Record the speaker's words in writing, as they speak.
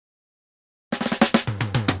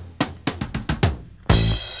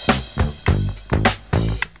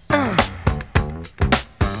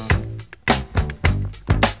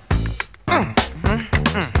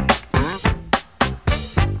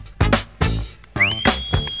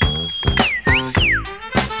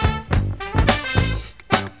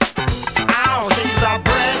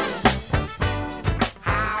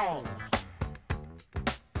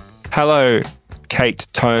Hello, Kate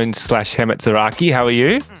Tone / Hemet Zaraki. How are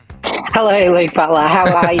you? Hello, Luke Butler.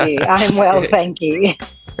 How are you? I'm well, thank you.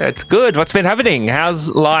 That's good. What's been happening? How's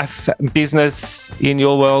life, business in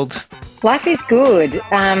your world? Life is good.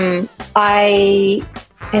 I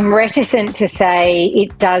am reticent to say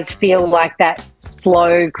it does feel like that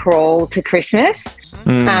slow crawl to Christmas.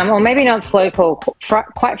 Or maybe not slow crawl,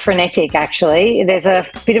 quite frenetic actually. There's a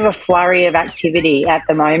bit of a flurry of activity at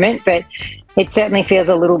the moment, but it certainly feels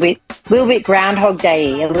a little bit Groundhog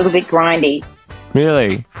Day-y, a little bit grindy.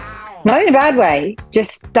 Really? Not in a bad way,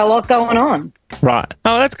 just a lot going on. Right.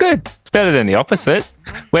 Oh, that's good. It's better than the opposite.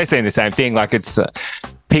 We're seeing the same thing. Like it's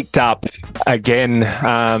picked up again.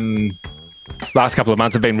 Last couple of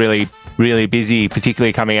months have been really, really busy,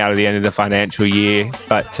 particularly coming out of the end of the financial year.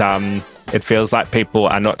 But it feels like people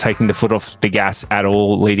are not taking the foot off the gas at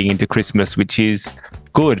all leading into Christmas, which is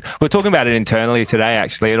good. We're talking about it internally today,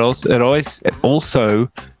 actually. It also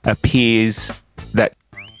appears that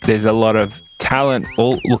there's a lot of talent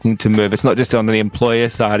all looking to move. It's not just on the employer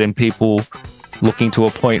side and people looking to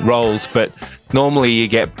appoint roles, but normally you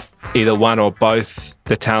get either one or both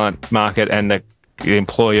the talent market and the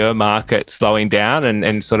employer market slowing down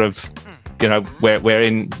and sort of, you know, we're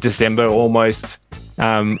in December almost.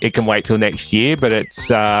 It can wait till next year, but it's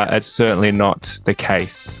certainly not the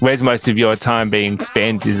case. Where's most of your time being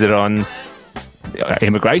spent? Is it on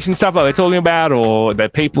immigration stuff like we're talking about, or the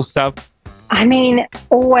people stuff? I mean,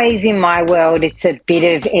 always in my world, it's a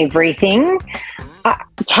bit of everything.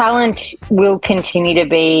 Talent will continue to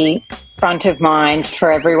be front of mind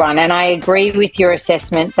for everyone. And I agree with your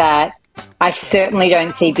assessment that I certainly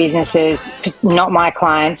don't see businesses, not my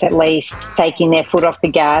clients at least, taking their foot off the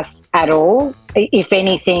gas at all. If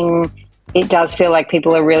anything, it does feel like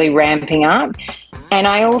people are really ramping up. And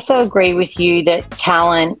I also agree with you that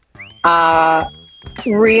talent are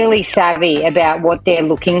really savvy about what they're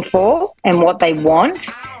looking for and what they want.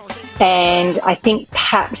 And I think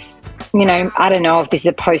perhaps, you know, I don't know if this is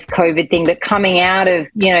a post-COVID thing, but coming out of,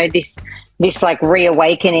 you know, this like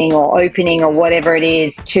reawakening or opening or whatever it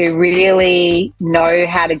is, to really know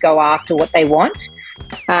how to go after what they want.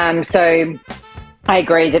 So I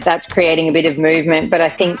agree that that's creating a bit of movement. But I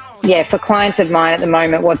think, yeah, for clients of mine at the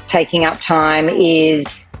moment, what's taking up time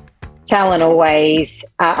is talent always,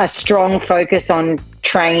 a strong focus on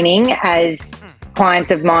training as clients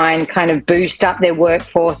of mine kind of boost up their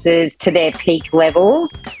workforces to their peak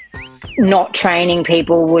levels. Not training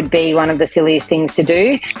people would be one of the silliest things to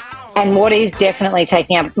do. And what is definitely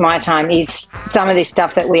taking up my time is some of this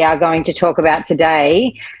stuff that we are going to talk about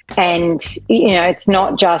today. And, you know, it's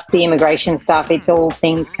not just the immigration stuff, it's all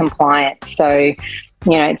things compliance. So, you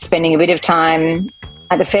know, it's spending a bit of time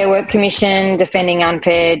at the Fair Work Commission, defending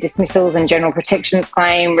unfair dismissals and general protections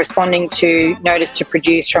claim, responding to notice to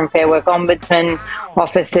produce from Fair Work Ombudsman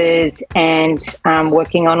officers, and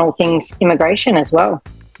working on all things immigration as well.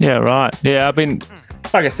 Yeah, right. Yeah, I've been,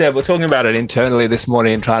 like I said, we're talking about it internally this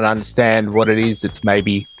morning and trying to understand what it is that's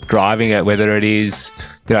maybe driving it, whether it is,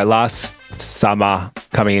 you know, last summer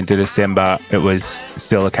coming into December, it was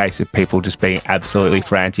still a case of people just being absolutely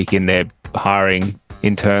frantic in their hiring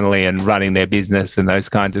internally and running their business and those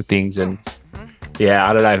kinds of things. And yeah,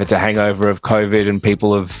 I don't know if it's a hangover of COVID and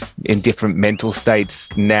people have in different mental states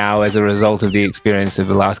now as a result of the experience of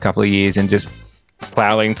the last couple of years and just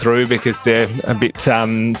ploughing through because they're a bit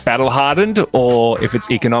battle hardened, or if it's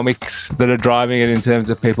economics that are driving it in terms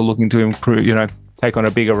of people looking to improve, you know, take on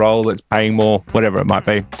a bigger role that's paying more, whatever it might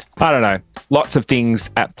be. I don't know. Lots of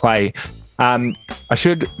things at play. I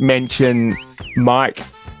should mention Mike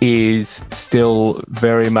is still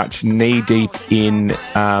very much knee-deep in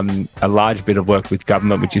a large bit of work with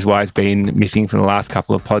government, which is why he's been missing from the last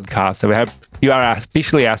couple of podcasts. So you are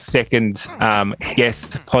officially our second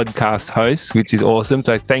guest podcast host, which is awesome.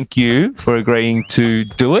 So thank you for agreeing to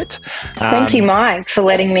do it. Thank you, Mike, for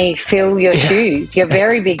letting me fill your shoes, your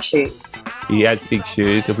very big shoes. He has big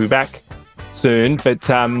shoes. He'll be back soon. But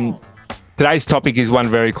today's topic is one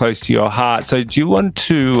very close to your heart. So do you want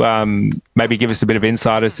to maybe give us a bit of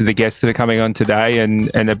insight as to the guests that are coming on today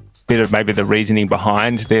and a bit of maybe the reasoning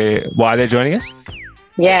behind why they're joining us?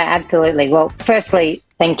 Yeah, absolutely. Well, firstly,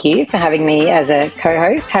 thank you for having me as a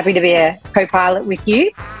co-host. Happy to be a co-pilot with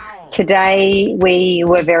you. Today, we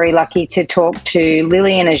were very lucky to talk to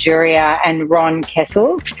Lillian Ajuria and Ron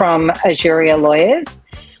Kessels from Ajuria Lawyers.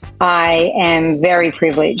 I am very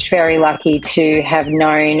privileged, very lucky to have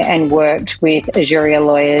known and worked with Ajuria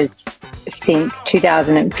Lawyers since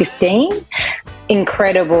 2015.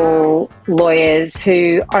 Incredible lawyers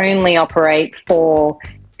who only operate for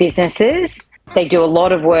businesses. They do a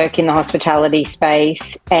lot of work in the hospitality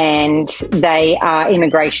space and they are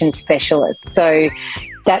immigration specialists. So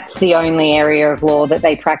that's the only area of law that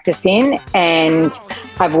they practice in. And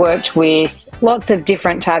I've worked with lots of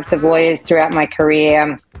different types of lawyers throughout my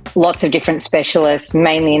career, lots of different specialists,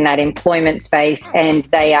 mainly in that employment space, and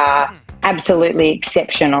they are absolutely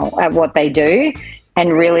exceptional at what they do,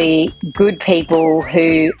 and really good people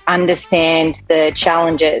who understand the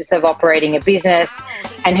challenges of operating a business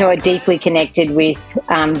and who are deeply connected with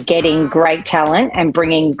getting great talent and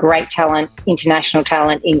bringing great talent, international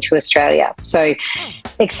talent, into Australia. So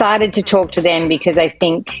excited to talk to them because I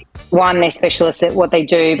think, one, they're specialists at what they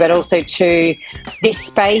do, but also two, this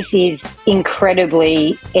space is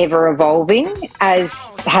incredibly ever evolving,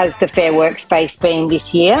 as has the fair work space been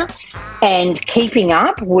this year. And keeping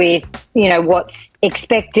up with, what's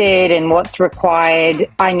expected and what's required,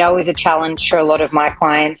 I know is a challenge for a lot of my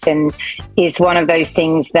clients, and is one of those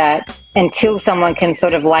things that until someone can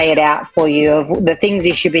sort of lay it out for you of the things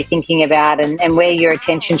you should be thinking about and where your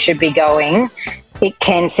attention should be going, it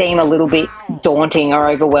can seem a little bit daunting or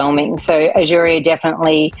overwhelming. So Ajuria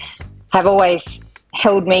definitely have always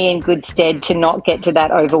held me in good stead to not get to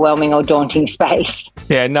that overwhelming or daunting space.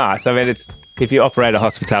 Yeah, nice. I mean, if you operate a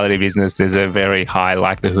hospitality business, there's a very high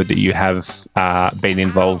likelihood that you have been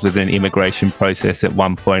involved with an immigration process at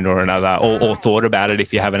one point or another, or thought about it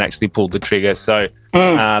if you haven't actually pulled the trigger. So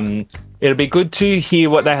it'll be good to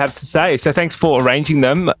hear what they have to say. So thanks for arranging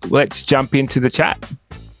them. Let's jump into the chat.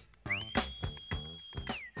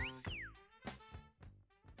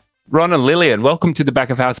 Ron and Lillian, welcome to the Back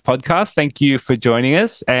of House podcast. Thank you for joining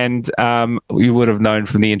us. And you would have known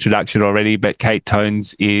from the introduction already, but Kate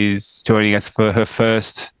Tones is joining us for her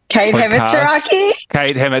first Kate Hemetsaraki.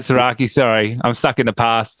 Kate Hemetsaraki, sorry. I'm stuck in the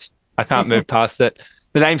past. I can't move past it.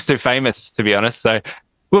 The name's too famous, to be honest. So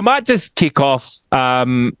we might just kick off.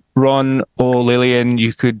 Ron or Lillian,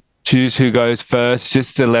 you could choose who goes first,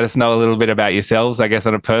 just to let us know a little bit about yourselves, I guess,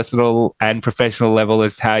 on a personal and professional level,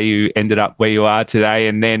 as how you ended up where you are today,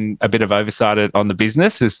 and then a bit of oversight on the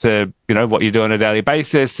business as to, what you do on a daily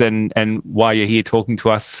basis and why you're here talking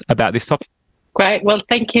to us about this topic. Great. Well,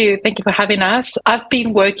 thank you. Thank you for having us. I've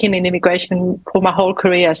been working in immigration for my whole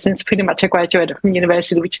career since pretty much I graduated from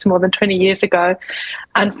university, which is more than 20 years ago.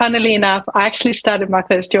 And funnily enough, I actually started my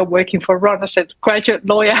first job working for Ron as a graduate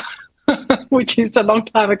lawyer. Which is a long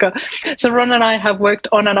time ago. So Ron and I have worked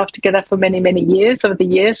on and off together for many, many years over the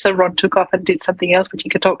years. So Ron took off and did something else, which he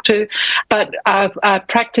could talk to. But our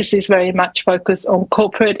practice is very much focused on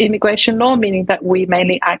corporate immigration law, meaning that we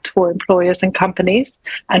mainly act for employers and companies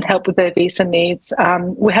and help with their visa needs.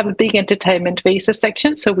 We have a big entertainment visa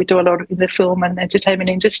section, so we do a lot in the film and entertainment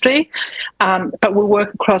industry. But we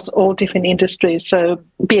work across all different industries, so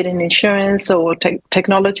be it in insurance or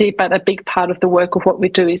technology, but a big part of the work of what we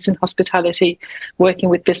do is in hospitality, working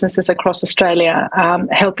with businesses across Australia,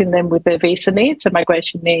 helping them with their visa needs and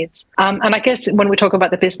migration needs. And I guess when we talk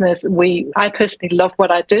about the business, I personally love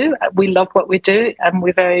what I do. We love what we do, and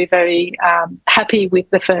we're very, very happy with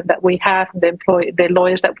the firm that we have, and the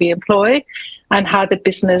lawyers that we employ, and how the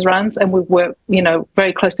business runs. And we work,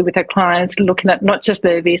 very closely with our clients, looking at not just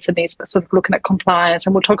their visa needs, but sort of looking at compliance.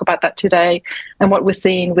 And we'll talk about that today and what we're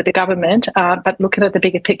seeing with the government, but looking at the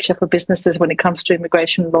bigger picture for businesses when it comes to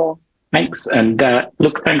immigration law. Thanks. And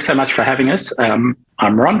look, thanks so much for having us. I'm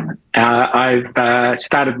Ron. I've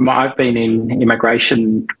been in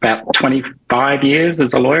immigration about 25 years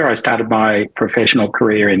as a lawyer. I started my professional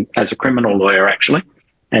career as a criminal lawyer, actually,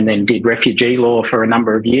 and then did refugee law for a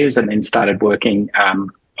number of years, and then started working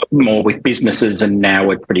more with businesses, and now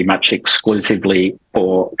we're pretty much exclusively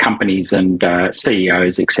for companies and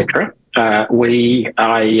CEOs, etc.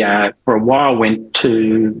 I for a while went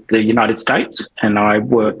to the United States, and I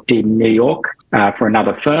worked in New York for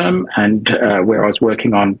another firm, and where I was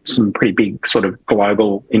working on some pretty big sort of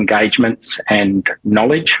global engagements and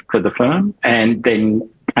knowledge for the firm, and then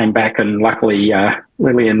came back, and luckily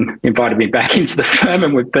Lillian invited me back into the firm,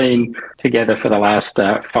 and we've been together for the last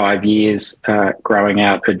 5 years growing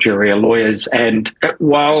out Ajuria Lawyers. And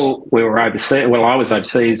while we were overseas, I was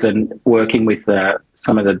overseas and working with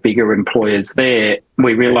some of the bigger employers there,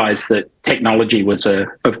 we realised that technology was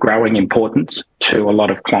of growing importance to a lot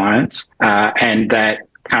of clients, and that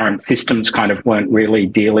current systems kind of weren't really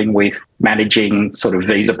dealing with managing sort of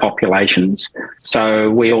visa populations.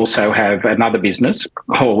 So we also have another business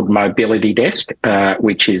called Mobility Desk,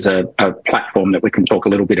 which is a platform that we can talk a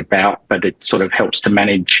little bit about, but it sort of helps to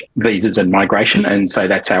manage visas and migration. And so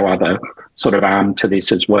that's our other sort of arm to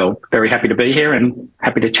this as well. Very happy to be here and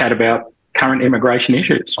happy to chat about current immigration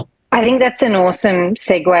issues. I think that's an awesome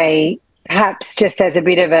segue, perhaps just as a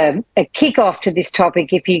bit of a kick-off to this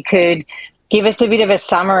topic, if you could give us a bit of a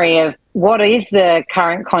summary of what is the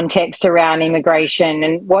current context around immigration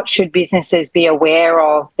and what should businesses be aware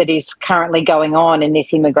of that is currently going on in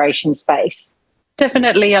this immigration space?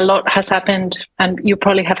 Definitely a lot has happened, and you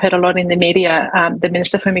probably have heard a lot in the media. The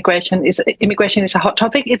Minister for Immigration is a hot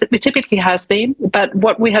topic. It typically has been, but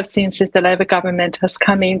what we have seen since the Labor government has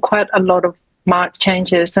come in quite a lot of marked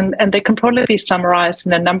changes, and they can probably be summarised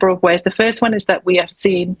in a number of ways. The first one is that we have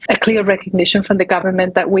seen a clear recognition from the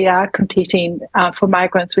government that we are competing for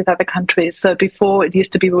migrants with other countries. So before it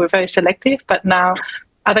used to be we were very selective, but now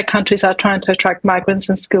other countries are trying to attract migrants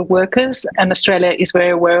and skilled workers, and Australia is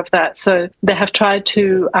very aware of that. So they have tried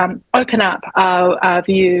to open up our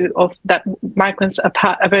view of that migrants are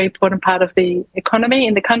a very important part of the economy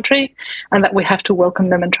in the country, and that we have to welcome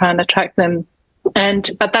them and try and attract them.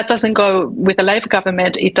 But that doesn't go with the Labor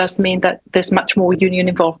government. It does mean that there's much more union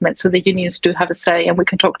involvement. So the unions do have a say, and we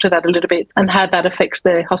can talk to that a little bit and how that affects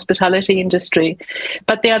the hospitality industry.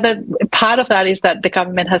 But the other part of that is that the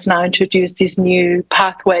government has now introduced this new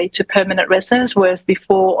pathway to permanent residence, whereas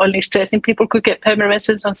before only certain people could get permanent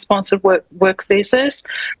residence on sponsored work visas.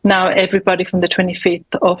 Now everybody from the 25th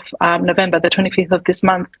of November, the 25th of this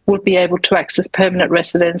month, will be able to access permanent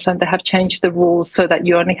residence, and they have changed the rules so that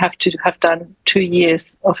you only have to have done 2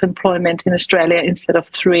 years of employment in Australia instead of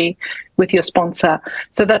 3 with your sponsor.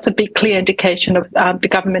 So that's a big clear indication of the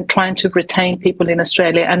government trying to retain people in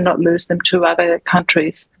Australia and not lose them to other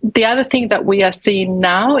countries. The other thing that we are seeing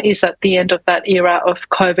now is at the end of that era of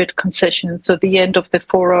COVID concessions, so the end of the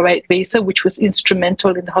 408 visa, which was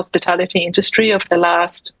instrumental in the hospitality industry of the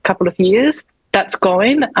last couple of years. That's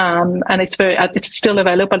going, and it's still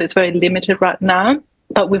available. It's very limited right now.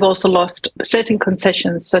 But we've also lost certain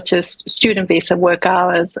concessions, such as student visa work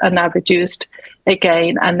hours are now reduced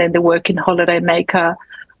again, and then the working holiday maker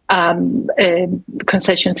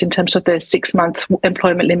concessions in terms of the 6-month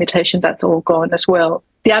employment limitation, that's all gone as well.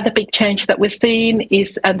 The other big change that we're seeing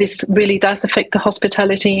is, and this really does affect the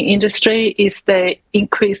hospitality industry, is the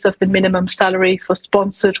increase of the minimum salary for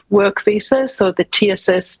sponsored work visas, so the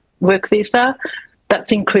TSS work visa.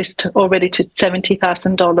 That's increased already to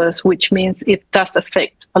 $70,000, which means it does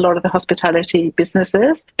affect a lot of the hospitality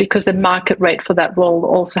businesses because the market rate for that role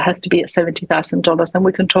also has to be at $70,000. And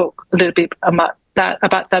we can talk a little bit about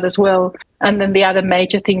that as well. And then the other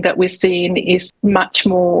major thing that we're seeing is much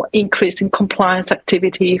more increase in compliance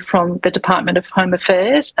activity from the Department of Home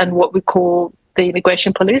Affairs and what we call the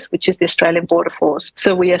Immigration Police, which is the Australian Border Force.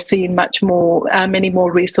 So we are seeing many more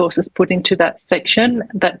resources put into that section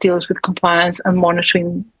that deals with compliance and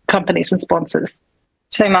monitoring companies and sponsors.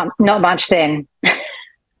 So not much then.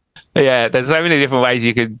 Yeah, there's so many different ways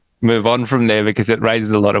you could move on from there because it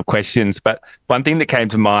raises a lot of questions. But one thing that came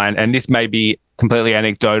to mind, and this may be completely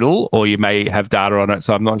anecdotal or you may have data on it,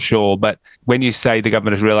 so I'm not sure, but when you say the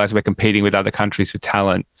government has realised we're competing with other countries for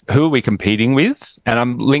talent, who are we competing with? And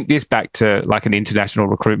I'm linked this back to like an international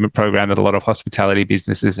recruitment program that a lot of hospitality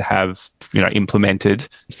businesses have, implemented,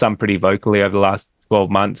 some pretty vocally over the last 12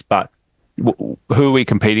 months. But who are we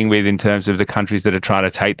competing with in terms of the countries that are trying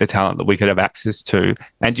to take the talent that we could have access to?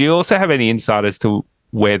 And do you also have any insight as to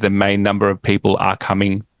where the main number of people are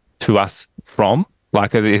coming to us from?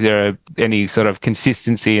 Like, is there any sort of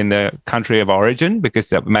consistency in the country of origin? Because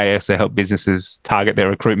that may also help businesses target their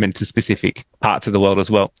recruitment to specific parts of the world as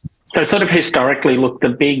well. So sort of historically, look, the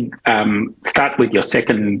big, start with your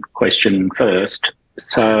second question first.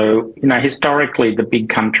 So, historically, the big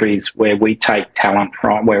countries where we take talent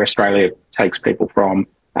from, where Australia takes people from,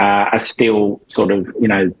 are still sort of,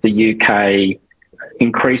 the UK,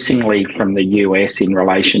 increasingly from the US in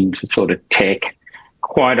relation to sort of tech.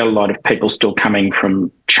 Quite a lot of people still coming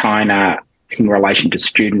from China in relation to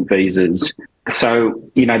student visas. So,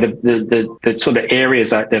 the sort of areas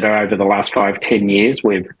that are over the last 5-10 years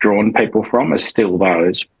we've drawn people from are still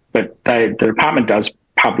those. But the department does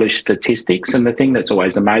publish statistics, and the thing that's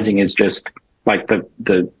always amazing is just like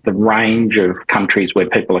the range of countries where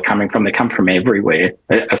people are coming from. They come from everywhere,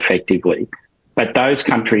 effectively. But those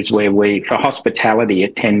countries where for hospitality,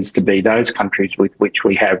 it tends to be those countries with which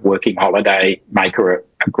we have working holiday maker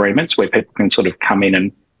agreements where people can sort of come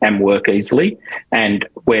in and work easily, and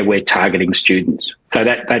where we're targeting students. So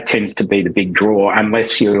that tends to be the big draw,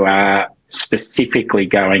 unless you are specifically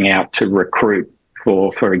going out to recruit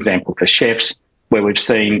for example, for chefs, where we've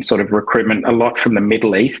seen sort of recruitment a lot from the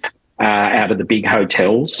Middle East, out of the big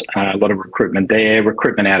hotels, a lot of recruitment there,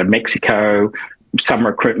 recruitment out of Mexico, some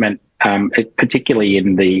recruitment particularly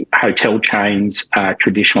in the hotel chains,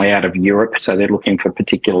 traditionally out of Europe. So they're looking for a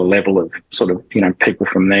particular level of sort of, people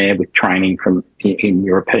from there with training in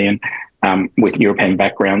European, with European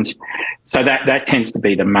backgrounds. So that tends to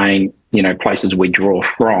be the main, places we draw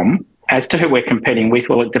from. As to who we're competing with,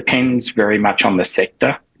 well, it depends very much on the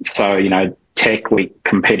sector. So, tech, we're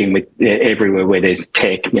competing with everywhere where there's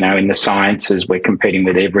tech. In the sciences, we're competing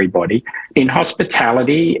with everybody. In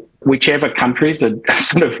hospitality, whichever countries are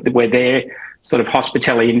sort of where their sort of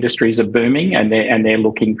hospitality industries are booming and they're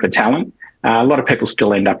looking for talent. A lot of people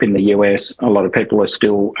still end up in the US. A lot of people are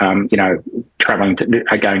still, going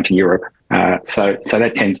to Europe. So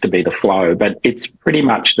that tends to be the flow. But it's pretty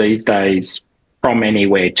much these days from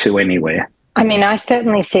anywhere to anywhere. I mean, I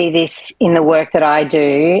certainly see this in the work that I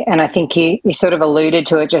do, and I think you sort of alluded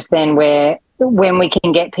to it just then, where when we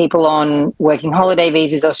can get people on working holiday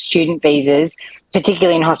visas or student visas,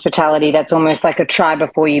 particularly in hospitality, that's almost like a try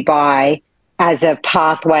before you buy as a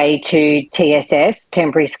pathway to TSS,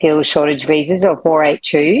 temporary skills shortage visas, or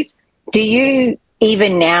 482s. Do you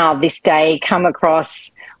even now, this day, come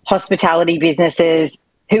across hospitality businesses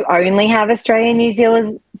who only have Australian, New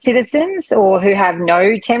Zealand citizens or who have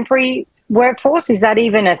no temporary workforce? Is that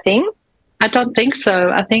even a thing? I don't think so.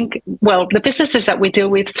 I think, the businesses that we deal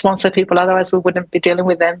with sponsor people, otherwise we wouldn't be dealing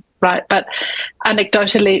with them, right? But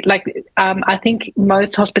anecdotally, I think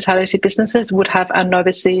most hospitality businesses would have an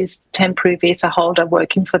overseas temporary visa holder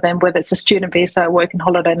working for them, whether it's a student visa, a working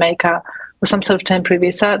holiday maker, or some sort of temporary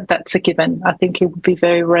visa. That's a given. I think it would be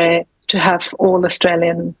very rare to have all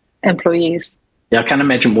Australian employees. Yeah, I can't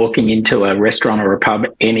imagine walking into a restaurant or a pub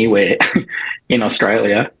anywhere in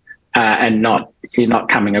Australia and you're not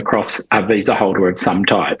coming across a visa holder of some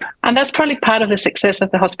type. And that's probably part of the success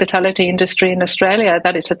of the hospitality industry in Australia,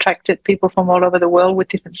 that it's attracted people from all over the world with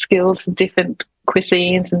different skills and different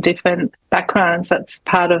cuisines and different backgrounds. That's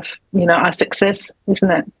part of, our success,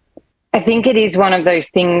 isn't it? I think it is one of those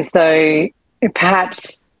things, though,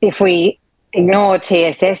 perhaps if we ignore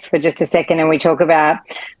TSS for just a second and we talk about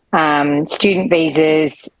student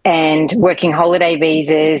visas and working holiday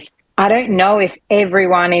visas, I don't know if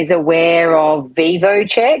everyone is aware of Vivo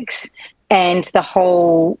checks and the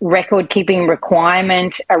whole record-keeping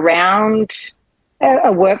requirement around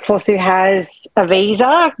a workforce who has a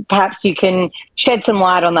visa. Perhaps you can shed some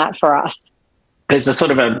light on that for us. There's a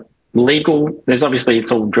sort of there's obviously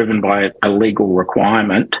it's all driven by a legal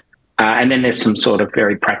requirement, and then there's some sort of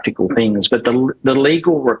very practical things. But the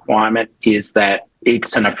legal requirement is that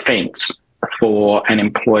it's an offence for an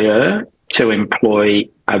employer to employ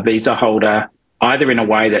a visa holder either in a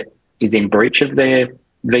way that is in breach of their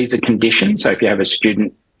visa conditions. So if you have a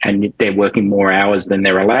student and they're working more hours than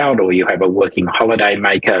they're allowed, or you have a working holiday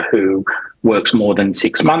maker who works more than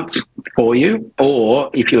 6 months for you, or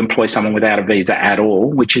if you employ someone without a visa at all,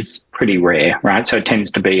 which is pretty rare, right? So it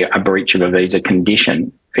tends to be a breach of a visa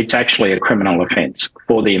condition. It's actually a criminal offence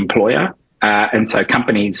for the employer. And so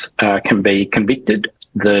companies can be convicted.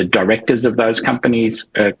 The directors of those companies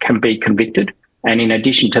can be convicted. And in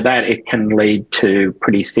addition to that, it can lead to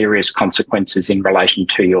pretty serious consequences in relation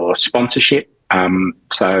to your sponsorship. In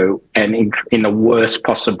the worst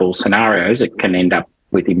possible scenarios, it can end up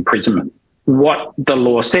with imprisonment. What the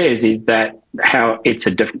law says is that how it's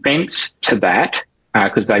a defence to that,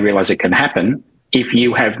 because they realise it can happen, if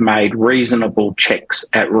you have made reasonable checks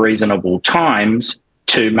at reasonable times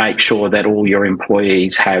to make sure that all your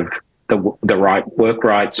employees have the right work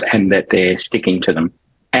rights and that they're sticking to them.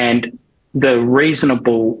 And the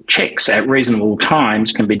reasonable checks at reasonable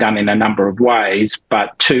times can be done in a number of ways,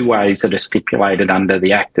 but two ways that are stipulated under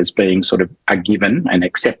the Act as being sort of a given and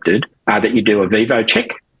accepted are that you do a Vivo check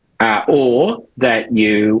or that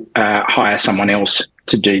you hire someone else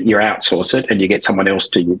to outsource it and you get someone else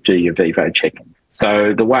to do your Vivo checking.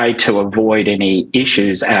 So the way to avoid any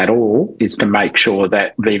issues at all is to make sure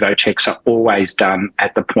that Vivo checks are always done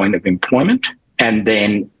at the point of employment. And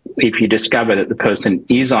then if you discover that the person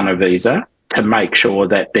is on a visa, to make sure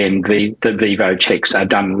that then the Vivo checks are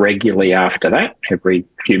done regularly after that, every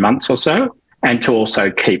few months or so, and to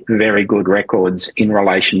also keep very good records in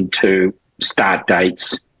relation to start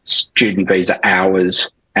dates, student visa hours,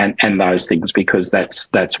 and those things, because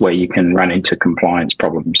that's where you can run into compliance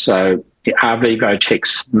problems. So are Vivo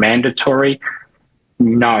checks mandatory?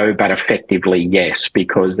 No, but effectively yes,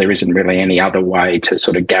 because there isn't really any other way to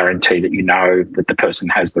sort of guarantee that you know that the person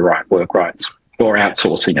has the right work rights, or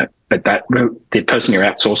outsourcing it. But the person you're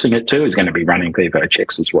outsourcing it to is going to be running Vivo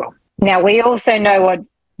checks as well. Now, we also know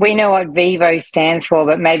what Vivo stands for,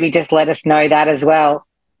 but maybe just let us know that as well.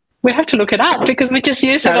 We have to look it up because we just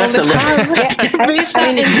use it all the time.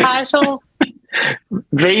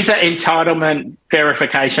 Visa entitlement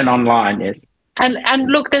verification online, yes. And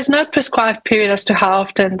look, there's no prescribed period as to how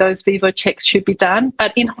often those Vivo checks should be done.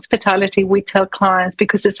 But in hospitality, we tell clients,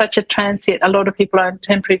 because it's such a transit, a lot of people are on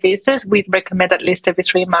temporary visas, we recommend at least every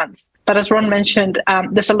 3 months. But as Ron mentioned,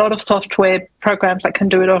 there's a lot of software programs that can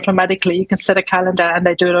do it automatically. You can set a calendar and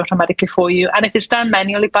they do it automatically for you. And if it's done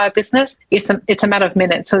manually by a business, it's a matter of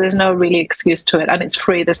minutes. So there's no really excuse to it. And it's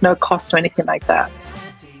free. There's no cost or anything like that.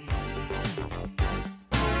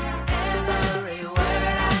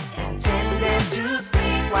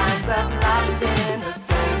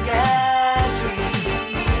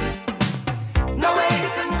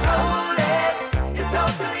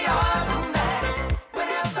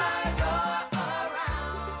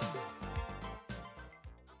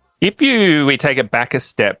 If we take it back a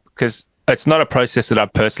step, because it's not a process that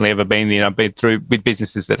I've personally ever been in. I've been through with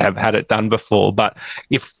businesses that have had it done before. But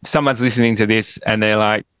if someone's listening to this and they're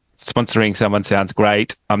like, sponsoring someone sounds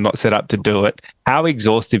great, I'm not set up to do it, how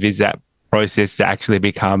exhaustive is that process to actually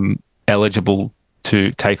become eligible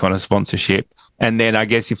to take on a sponsorship? And then I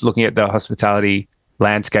guess if looking at the hospitality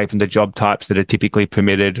landscape and the job types that are typically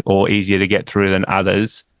permitted or easier to get through than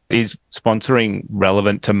others, is sponsoring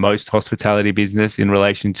relevant to most hospitality business in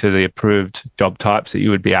relation to the approved job types that you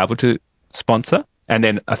would be able to sponsor? And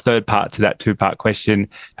then a third part to that two-part question,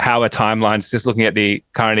 how are timelines, just looking at the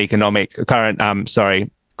current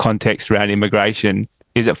context around immigration,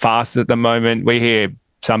 is it fast at the moment? We hear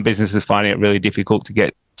some businesses finding it really difficult to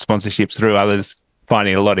get sponsorships through, others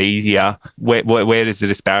finding it a lot easier. Where does the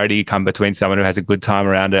disparity come between someone who has a good time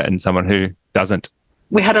around it and someone who doesn't?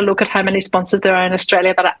 We had a look at how many sponsors there are in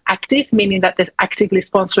Australia that are active, meaning that they're actively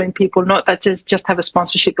sponsoring people, not that just have a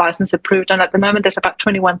sponsorship license approved. And at the moment, there's about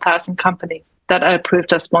 21,000 companies that are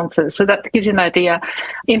approved as sponsors. So that gives you an idea.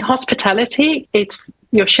 In hospitality, it's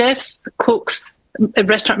your chefs, cooks,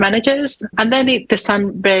 restaurant managers, and then there's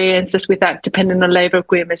some variances with that depending on labour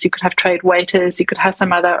agreements. You could have trade waiters, you could have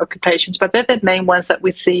some other occupations, but they're the main ones that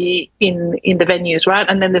we see in the venues, right?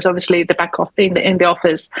 And then there's obviously the back office, in the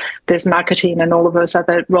office, there's marketing and all of those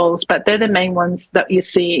other roles, but they're the main ones that you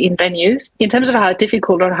see in venues. In terms of how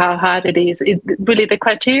difficult or how hard it is, really the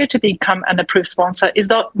criteria to become an approved sponsor is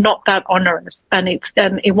not that onerous, and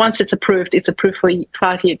once it's approved for a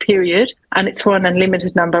 5-year period, and it's for an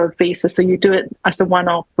unlimited number of visas. So you do it as a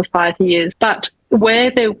one-off for 5 years. But where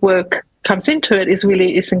the work comes into it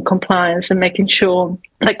is in compliance and making sure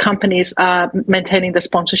that companies are maintaining the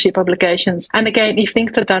sponsorship obligations. And again, if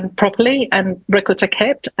things are done properly and records are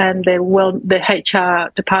kept and the HR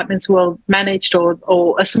department's well managed,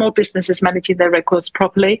 or a small business is managing their records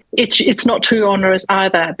properly, it's not too onerous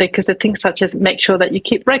either, because the things such as make sure that you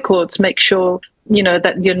keep records, make sure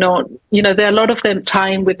that you're not, there are a lot of them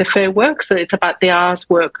tying with the fair work. So it's about the hours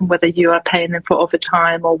work and whether you are paying them for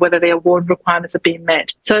overtime or whether the award requirements are being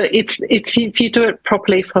met. So it's if you do it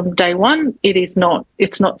properly from day one, it's not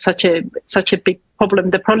such a big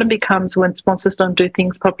problem. The problem becomes when sponsors don't do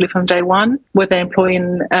things properly from day one, where they're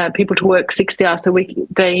employing people to work 60 hours a week,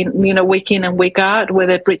 week in and week out, where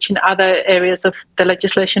they're breaching other areas of the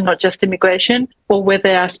legislation, not just immigration, or where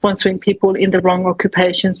they are sponsoring people in the wrong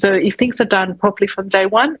occupation. So if things are done properly from day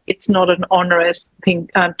one, it's not an onerous thing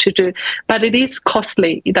to do. But it is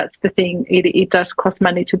costly. That's the thing. It does cost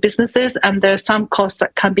money to businesses, and there are some costs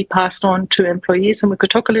that can be passed on to employees. And we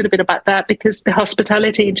could talk a little bit about that, because the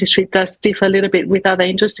hospitality industry does differ a little bit with other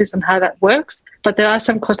industries and how that works. But there are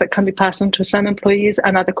some costs that can be passed on to some employees,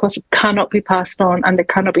 and other costs cannot be passed on and they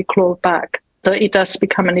cannot be clawed back. So it does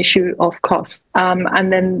become an issue of cost.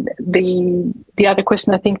 And then the other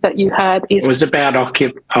question I think that you had is... It was about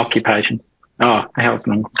occupation. Oh,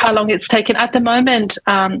 how long it's taken. At the moment,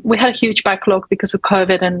 we had a huge backlog because of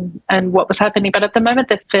COVID and what was happening. But at the moment,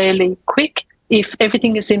 they're fairly quick. If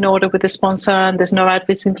everything is in order with the sponsor and there's no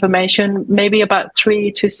adverse information, maybe about 3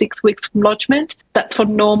 to 6 weeks from lodgement. That's for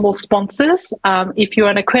normal sponsors. If you're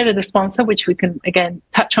an accredited sponsor, which we can, again,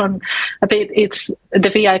 touch on a bit, it's the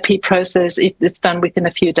VIP process. It's done within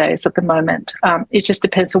a few days at the moment. It just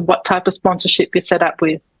depends on what type of sponsorship you're set up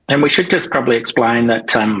with. And we should just probably explain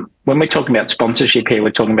that when we're talking about sponsorship here,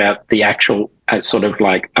 we're talking about the actual sort of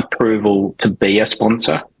like approval to be a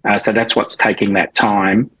sponsor. So that's what's taking that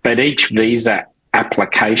time. But each visa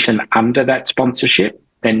application under that sponsorship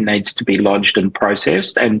then needs to be lodged and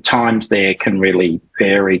processed, and times there can really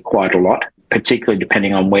vary quite a lot, particularly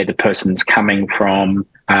depending on where the person's coming from,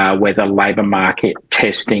 whether labour market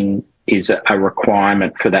testing is a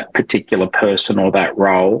requirement for that particular person or that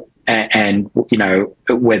role. And,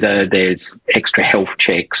 whether there's extra health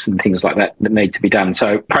checks and things like that need to be done.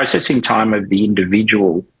 So processing time of the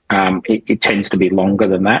individual, it tends to be longer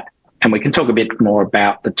than that. And we can talk a bit more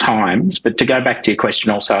about the times. But to go back to your question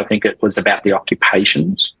also, I think it was about the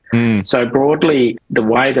occupations. So broadly, the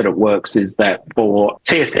way that it works is that for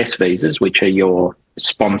TSS visas, which are your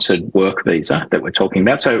sponsored work visa that we're talking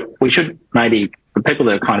about, so we should maybe, for people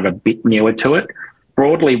that are kind of a bit newer to it,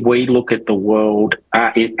 broadly, we look at the world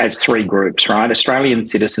as three groups, right? Australian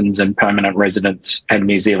citizens and permanent residents and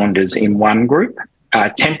New Zealanders in one group.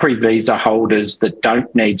 Temporary visa holders that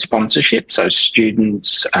don't need sponsorship, so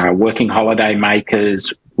students, working holiday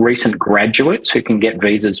makers, recent graduates who can get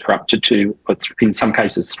visas for up to 2, or in some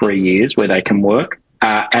cases 3 years where they can work,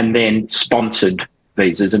 and then sponsored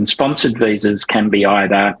visas. And sponsored visas can be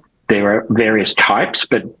either, there are various types,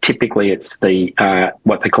 but typically it's the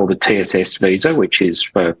what they call the TSS visa, which is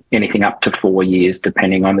for anything up to 4 years,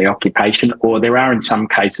 depending on the occupation, or there are in some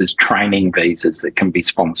cases training visas that can be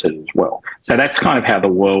sponsored as well. So that's kind of how the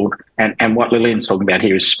world, and what Lillian's talking about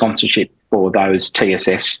here is sponsorship for those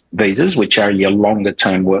TSS visas, which are your longer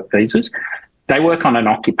term work visas. They work on an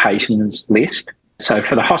occupations list. So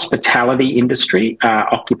for the hospitality industry,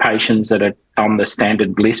 occupations that are on the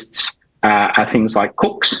standard lists are things like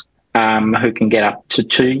cooks, who can get up to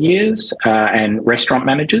 2 years, and restaurant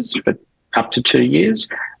managers for up to 2 years,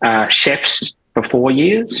 chefs for 4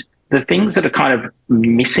 years. The things that are kind of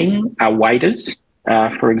missing are waiters,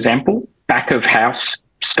 for example, back of house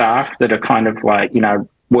staff that are kind of like,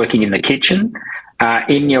 working in the kitchen.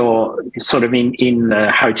 In your sort of in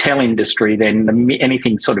the hotel industry, then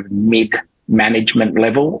anything sort of mid-management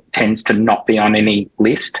level tends to not be on any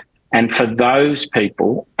list. And for those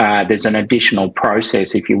people, there's an additional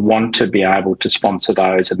process if you want to be able to sponsor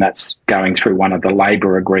those, and that's going through one of the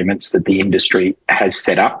labour agreements that the industry has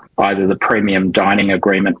set up, either the premium dining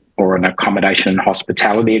agreement or an accommodation and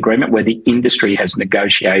hospitality agreement, where the industry has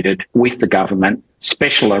negotiated with the government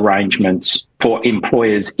special arrangements for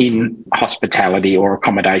employers in hospitality or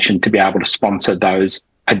accommodation to be able to sponsor those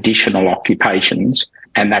additional occupations.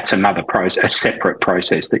 And that's another process, a separate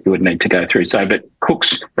process that you would need to go through. So, but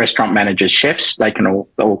cooks, restaurant managers, chefs, they can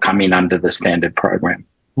all come in under the standard program.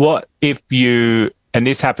 What if you, and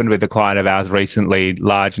this happened with a client of ours recently,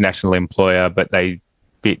 large national employer, but they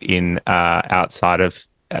fit in outside of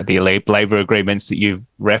the labour agreements that you've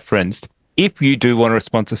referenced. If you do want to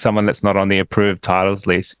sponsor someone that's not on the approved titles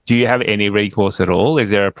list, do you have any recourse at all? Is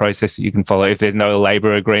there a process that you can follow if there's no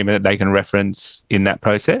labour agreement that they can reference in that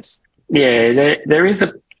process? Yeah, there is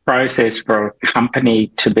a process for a company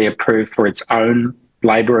to be approved for its own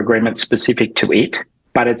labour agreement specific to it,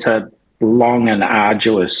 but it's a long and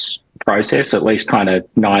arduous process, at least kind of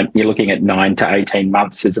you're looking at 9 to 18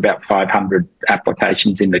 months. There's about 500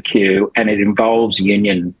 applications in the queue, and it involves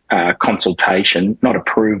union consultation, not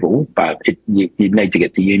approval, but you need to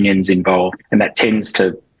get the unions involved, and that tends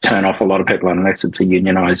to turn off a lot of people unless it's a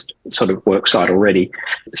unionised sort of work site already.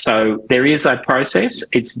 So there is a process.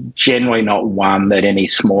 It's generally not one that any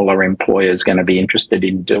smaller employer is going to be interested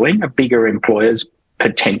in doing. A bigger employers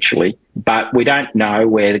potentially, but we don't know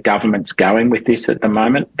where the government's going with this at the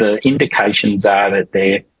moment. The indications are that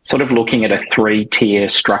they're sort of looking at a 3-tier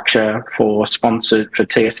structure for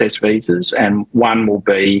TSS visas, and one will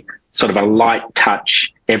be sort of a light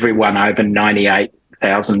touch, everyone over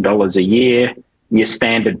 $98,000 a year. Your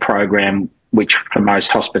standard program, which for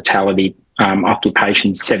most hospitality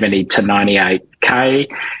occupations, 70 to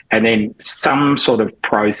 98K, and then some sort of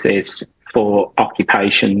process for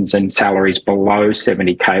occupations and salaries below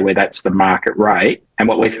 70K, where that's the market rate. And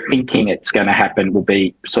what we're thinking it's going to happen will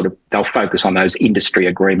be sort of, they'll focus on those industry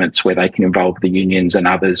agreements where they can involve the unions and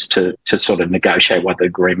others to sort of negotiate what the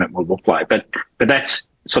agreement will look like. But that's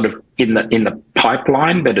sort of in the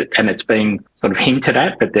pipeline, and it's being sort of hinted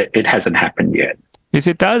at, but it hasn't happened yet. Yes,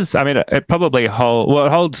 it does. I mean, it probably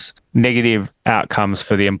holds negative outcomes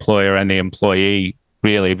for the employer and the employee,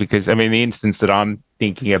 really, because, I mean, the instance that I'm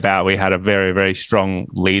thinking about, we had a very, very strong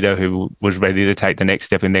leader who was ready to take the next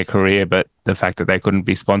step in their career, but the fact that they couldn't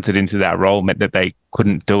be sponsored into that role meant that they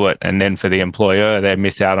couldn't do it. And then for the employer, they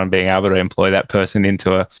miss out on being able to employ that person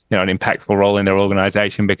into an impactful role in their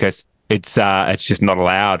organisation, because it's just not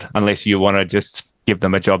allowed unless you want to just give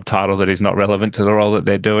them a job title that is not relevant to the role that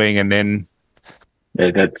they're doing. And then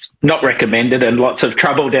that's not recommended, and lots of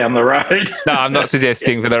trouble down the road. No, I'm not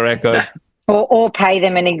suggesting for the record. Or pay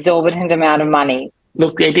them an exorbitant amount of money.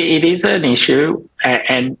 Look, it is an issue,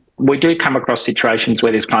 and we do come across situations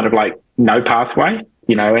where there's kind of like no pathway,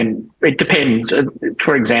 and it depends.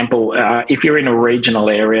 For example, if you're in a regional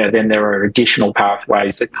area, then there are additional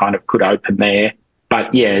pathways that kind of could open there.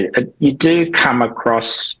 But yeah, you do come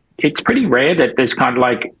across, it's pretty rare that there's kind of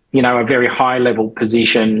like, a very high level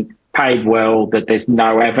position, paid well, that there's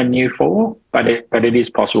no avenue for, but it is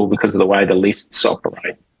possible because of the way the lists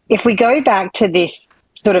operate. If we go back to this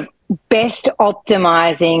sort of best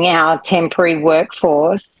optimizing our temporary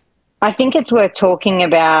workforce, I think it's worth talking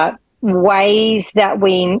about ways that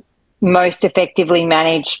we most effectively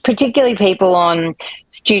manage, particularly people on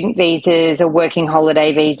student visas or working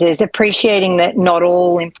holiday visas, appreciating that not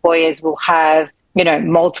all employers will have,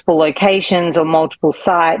 multiple locations or multiple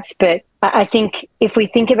sites. But I think if we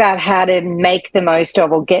think about how to make the most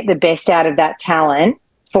of or get the best out of that talent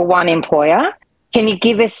for one employer, can you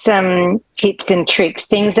give us some tips and tricks,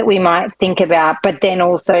 things that we might think about, but then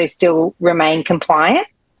also still remain compliant?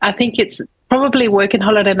 I think it's probably working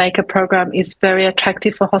holiday maker program is very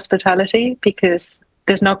attractive for hospitality because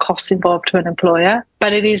there's no cost involved to an employer,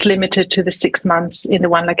 but it is limited to the 6 months in the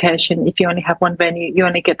one location. If you only have one venue, you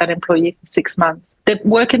only get that employee for 6 months. The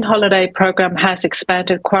working holiday program has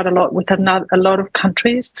expanded quite a lot with a lot of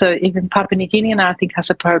countries. So even Papua New Guinea now, I think, has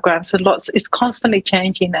a program. So it's constantly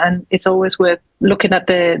changing, and it's always worth looking at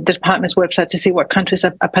the department's website to see what countries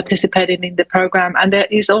are participating in the program. And there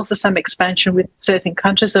is also some expansion with certain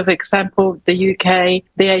countries. So, for example, the UK,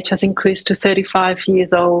 the age has increased to 35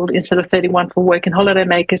 years old instead of 31 for working holiday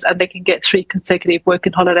makers, and they can get 3 consecutive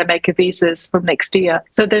working holiday maker visas from next year.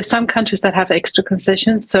 So there's some countries that have extra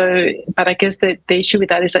concessions. But I guess the issue with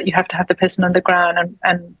that is that you have to have the person on the ground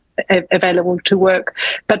and available to work.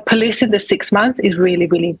 But policing the 6 months is really,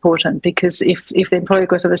 really important, because if the employer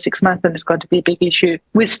goes over 6 months, then it's going to be a big issue.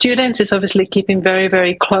 With students, it's obviously keeping very,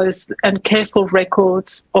 very close and careful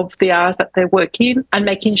records of the hours that they work in, and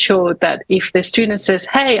making sure that if the student says,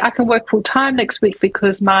 hey, I can work full time next week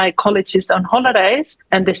because my college is on holidays,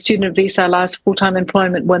 and the student visa allows full-time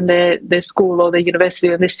employment when their school or the university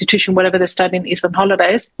or the institution, whatever they're studying, is on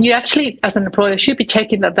holidays, you actually, as an employer, should be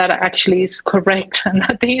checking that actually is correct, and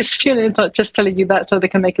that the students not just telling you that so they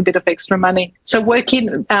can make a bit of extra money. So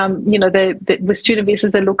working, with student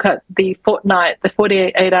visas, they look at the fortnight, the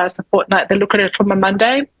 48 hours a fortnight. They look at it from a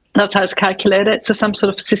Monday. That's how it's calculated. So some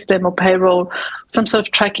sort of system or payroll, some sort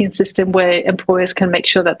of tracking system where employers can make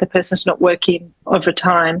sure that the person's not working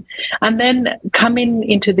overtime. And then coming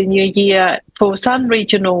into the new year, for some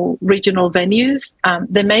regional venues,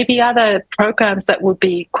 there may be other programs that would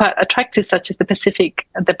be quite attractive, such as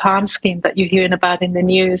the Palm scheme that you're hearing about in the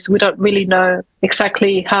news. We don't really know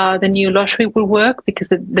exactly how the new lottery will work, because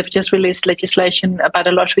they've just released legislation about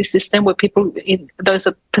a lottery system where people in those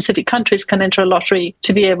Pacific countries can enter a lottery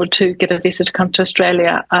to be able to get a visa to come to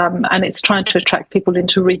Australia, and it's trying to attract people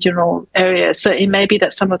into regional areas. So it may be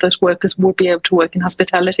that some of those workers will be able to work in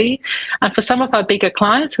hospitality. And for some of our bigger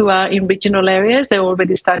clients who are in regional areas, they're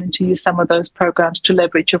already starting to use some of those programs to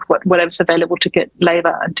leverage of whatever's available to get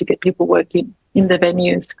labour and to get people working in the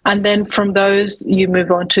venues. And then from those, you move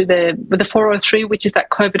on to the 403, which is that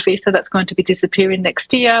COVID visa that's going to be disappearing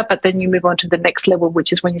next year. But then you move on to the next level,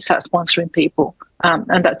 which is when you start sponsoring people.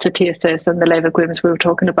 And that's the TSS and the labour agreements we were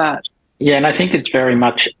talking about. Yeah, and I think it's very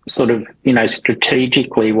much sort of,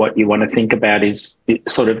 strategically what you want to think about is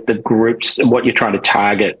sort of the groups, what you're trying to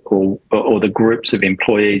target, or the groups of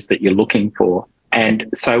employees that you're looking for. And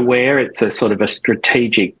so where it's a sort of a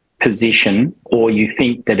strategic position, or you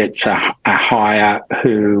think that it's a hire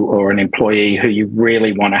or an employee who you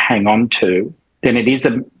really want to hang on to, then it is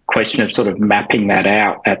a question of sort of mapping that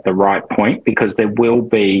out at the right point, because there will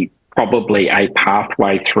be probably a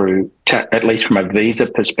pathway through to, at least from a visa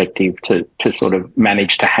perspective, to sort of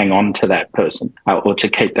manage to hang on to that person or to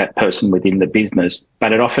keep that person within the business.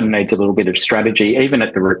 But it often needs a little bit of strategy, even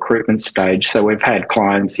at the recruitment stage. So we've had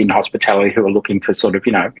clients in hospitality who are looking for sort of,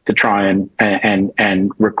 to try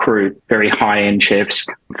and recruit very high-end chefs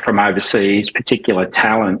from overseas, particular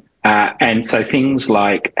talent. And so things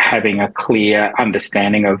like having a clear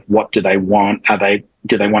understanding of what do they want?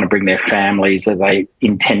 Do they want to bring their families? Are they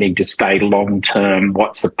intending to stay long term?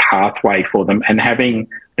 What's the pathway for them? And having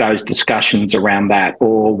those discussions around that,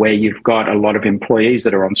 or where you've got a lot of employees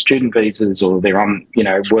that are on student visas, or they're on,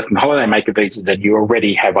 working holiday maker visas, that you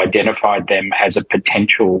already have identified them as a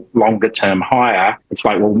potential longer term hire. It's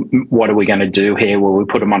like, well, what are we going to do here? Will we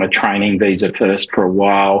put them on a training visa first for a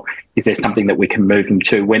while? Is there something that we can move them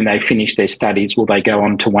to? When they finish their studies, will they go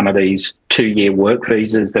on to one of these 2-year work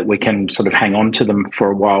visas that we can sort of hang on to them for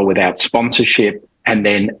a while without sponsorship? And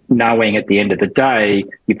then knowing at the end of the day,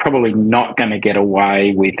 you're probably not going to get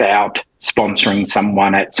away without sponsoring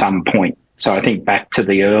someone at some point. So I think back to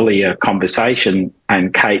the earlier conversation,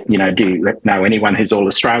 and Kate, do you know anyone who's all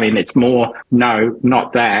Australian? It's more, no,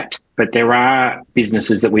 not that. But there are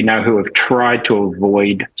businesses that we know who have tried to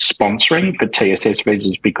avoid sponsoring for TSS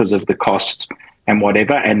visas because of the cost and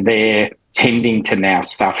whatever, and they're tending to now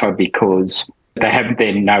suffer because they have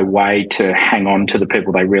then no way to hang on to the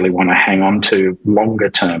people they really want to hang on to longer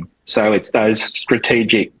term. So it's those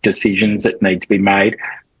strategic decisions that need to be made.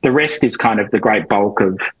 The rest is kind of the great bulk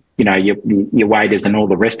of, your waiters and all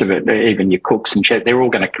the rest of it, even your cooks and chefs, they're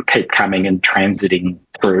all going to keep coming and transiting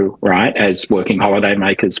through, right, as working holiday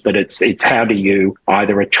makers. But it's how do you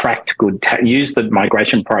either attract use the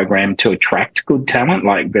migration program to attract good talent,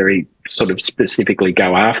 like very sort of specifically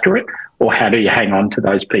go after it, or how do you hang on to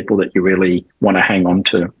those people that you really want to hang on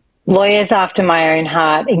to? Lawyers after my own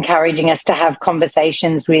heart, encouraging us to have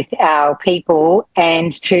conversations with our people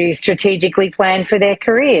and to strategically plan for their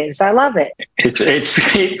careers. I love it.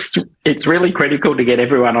 It's really critical to get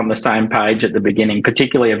everyone on the same page at the beginning,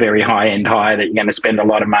 particularly a very high-end hire that you're going to spend a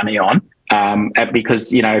lot of money on.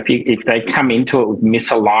 Because, if they come into it with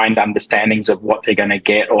misaligned understandings of what they're going to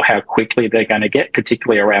get or how quickly they're going to get,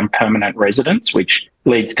 particularly around permanent residents, which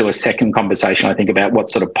leads to a second conversation, I think, about what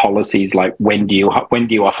sort of policies, like when do you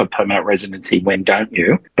offer permanent residency, when don't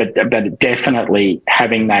you? But definitely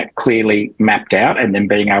having that clearly mapped out and then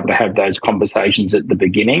being able to have those conversations at the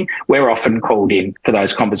beginning. We're often called in for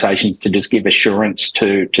those conversations to just give assurance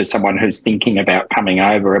to someone who's thinking about coming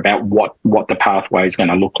over about what the pathway is going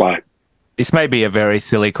to look like. This may be a very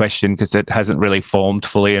silly question because it hasn't really formed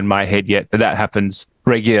fully in my head yet, but that happens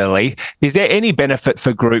regularly. Is there any benefit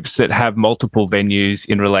for groups that have multiple venues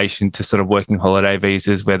in relation to sort of working holiday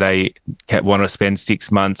visas where they want to spend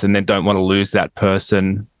 6 months and then don't want to lose that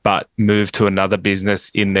person but move to another business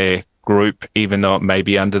in their group, even though it may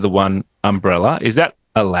be under the one umbrella? Is that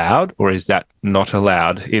allowed or is that not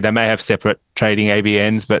allowed? They may have separate trading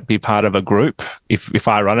ABNs but be part of a group. If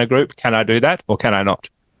I run a group, can I do that or can I not?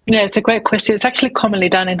 Yeah, it's a great question. It's actually commonly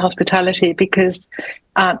done in hospitality because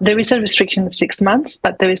there is a restriction of 6 months,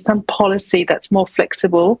 but there is some policy that's more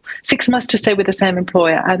flexible. 6 months to stay with the same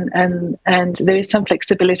employer, and there is some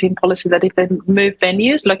flexibility in policy that if they move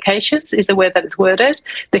venues, locations is the way that it's worded,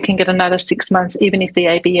 they can get another 6 months even if the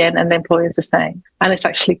ABN and the employer is the same. And it's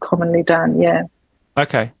actually commonly done, yeah.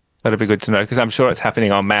 Okay, that'd be good to know because I'm sure it's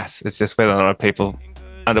happening en masse. It's just whether or not people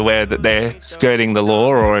are aware that they're skirting the law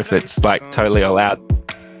or if it's like totally allowed.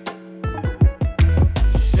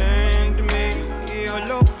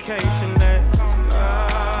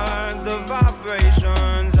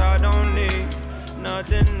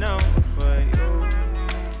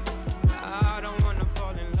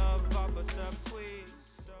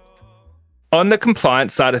 On the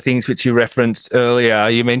compliance side of things, which you referenced earlier,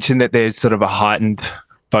 you mentioned that there's sort of a heightened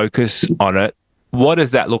focus on it. What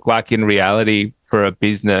does that look like in reality for a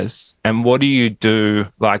business? And what do you do?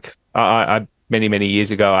 Like I many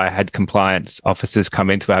years ago, I had compliance officers come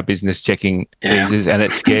into our business checking visas, and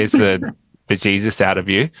it scares the Jesus out of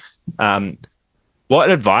you. What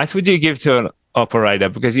advice would you give to an operator?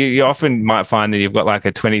 Because you often might find that you've got like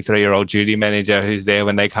a 23-year-old duty manager who's there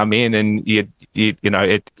when they come in, and you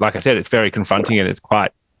it, like I said, it's very confronting and it's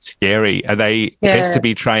quite scary. Are they best to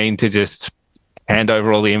be trained to just hand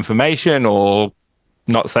over all the information or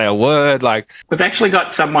not say a word? Like, we've actually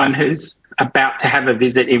got someone who's about to have a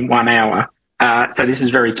visit in 1 hour. So this is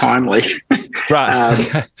very timely,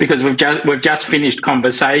 right? Because we've just finished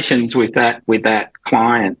conversations with that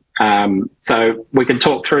client. So we can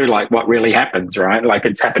talk through like what really happens, right? Like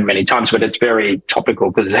it's happened many times, but it's very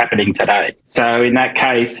topical because it's happening today. So in that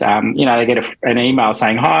case, they get an email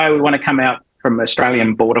saying, "Hi, we want to come out from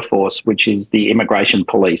Australian Border Force," which is the immigration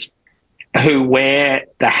police, who wear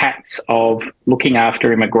the hats of looking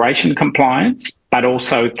after immigration compliance, but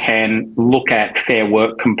also can look at fair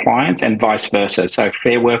work compliance and vice versa. So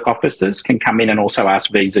fair work officers can come in and also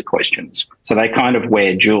ask visa questions. So they kind of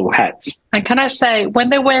wear dual hats. And can I say, when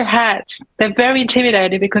they wear hats, they're very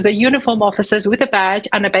intimidating because they're uniform officers with a badge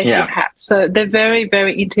and a baseball hat. So they're very,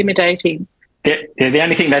 very intimidating. The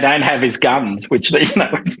only thing they don't have is guns, which, it's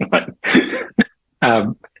not...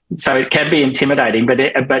 So it can be intimidating,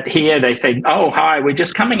 but here they say, "Oh, hi, we're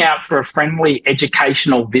just coming out for a friendly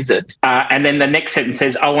educational visit." And then the next sentence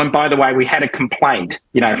says, "Oh, and by the way, we had a complaint,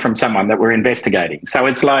 from someone that we're investigating." So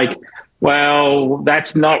it's like, well,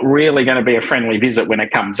 that's not really going to be a friendly visit when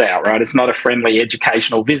it comes out, right? It's not a friendly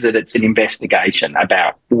educational visit. It's an investigation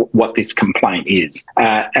about what this complaint is.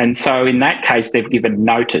 And so in that case, they've given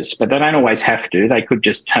notice, but they don't always have to. They could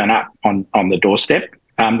just turn up on the doorstep.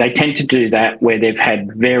 They tend to do that where they've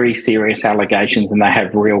had very serious allegations and they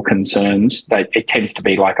have real concerns. It tends to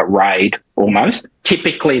be like a raid almost.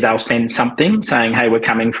 Typically, they'll send something saying, "Hey, we're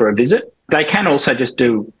coming for a visit." They can also just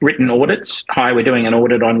do written audits. "Hi, we're doing an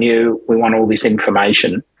audit on you. We want all this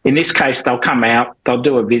information." In this case, they'll come out, they'll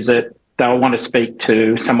do a visit, they'll want to speak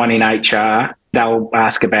to someone in HR, they'll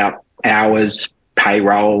ask about hours,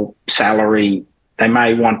 payroll, salary. They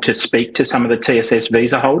may want to speak to some of the TSS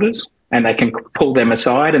visa holders, and they can pull them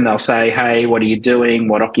aside and they'll say, "Hey, what are you doing?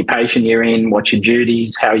 What occupation you're in? What's your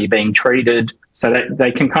duties? How are you being treated?" So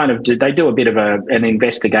they can kind of do a bit of an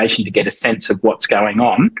investigation to get a sense of what's going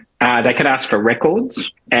on. They can ask for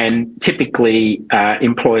records, and typically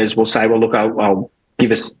employers will say, well, look, I'll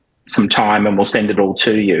give us some time and we'll send it all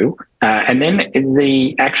to you. And then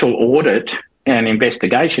the actual audit and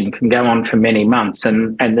investigation can go on for many months,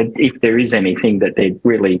 and if there is anything that they're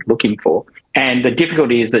really looking for. And the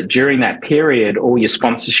difficulty is that during that period, all your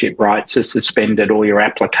sponsorship rights are suspended, all your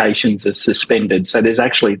applications are suspended. So there's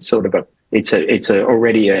actually sort of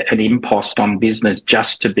already an impost on business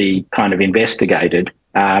just to be kind of investigated.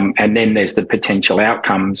 And then there's the potential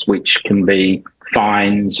outcomes, which can be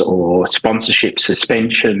fines or sponsorship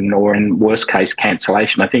suspension, or in worst case,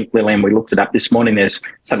 cancellation. I think, Lillian, we looked it up this morning. There's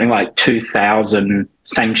something like 2,000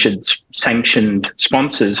 sanctioned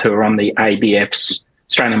sponsors who are on the ABF's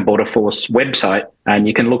Australian Border Force website, and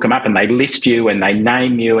you can look them up, and they list you and they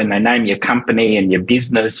name you and they name your company and your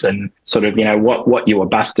business and sort of, what you were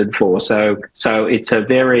busted for. So it's a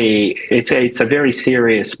very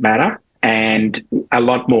serious matter. And a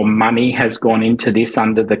lot more money has gone into this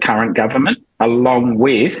under the current government, along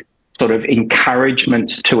with sort of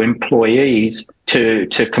encouragements to employees to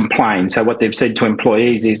complain. So what they've said to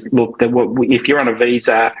employees is, look, if you're on a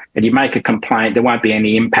visa and you make a complaint, there won't be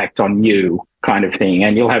any impact on you, kind of thing,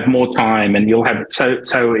 and you'll have more time, and you'll have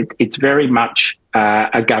it's very much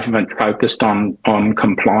a government focused on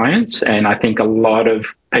compliance. And I think a lot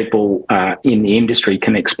of people in the industry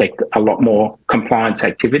can expect a lot more compliance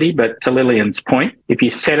activity. But to Lillian's point, if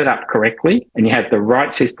you set it up correctly and you have the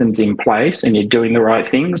right systems in place and you're doing the right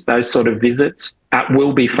things, those sort of visits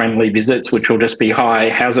will be friendly visits, which will just be, hi,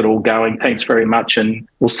 how's it all going? Thanks very much. And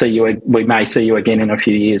we may see you again in a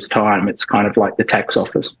few years' time. It's kind of like the tax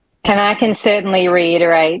office. And I can certainly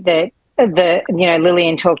reiterate that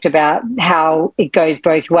Lillian talked about how it goes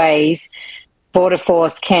both ways. Border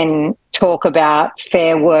Force can talk about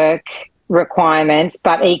fair work requirements,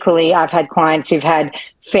 but equally I've had clients who've had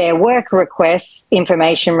fair work requests,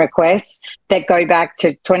 information requests that go back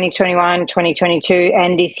to 2021, 2022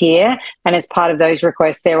 and this year. And as part of those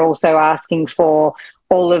requests, they're also asking for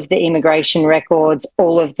all of the immigration records,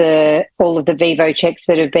 all of the Vivo checks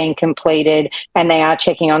that have been completed, and they are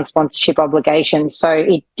checking on sponsorship obligations. So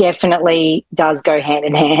it definitely does go hand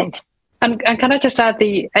in hand. And can I just add,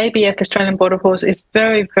 the ABF, Australian Border Force, is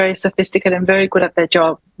very, very sophisticated and very good at their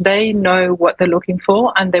job. They know what they're looking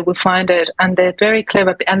for and they will find it, and they're very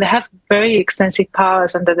clever, and they have very extensive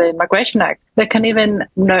powers under the Immigration Act. They can even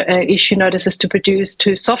issue notices to produce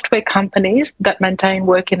to software companies that maintain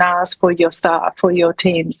working hours for your staff, for your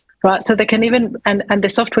teams, right? So they can even, and the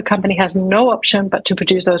software company has no option but to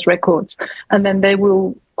produce those records, and then they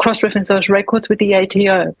will cross-reference those records with the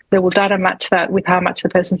ATO. They will data match that with how much the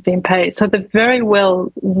person's being paid. So they're very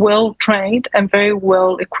well trained and very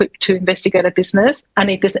well equipped to investigate a business. And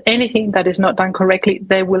if there's anything that is not done correctly,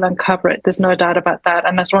 they will uncover it. There's no doubt about that.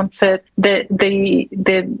 And as Ron said, the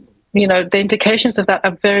implications of that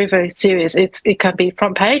are very, very serious. It can be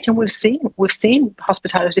front page, and we've seen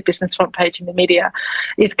hospitality business front page in the media.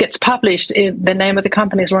 It gets published. The name of the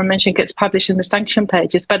company, as Ron mentioned, gets published in the sanction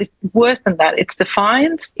pages. But it's worse than that. It's the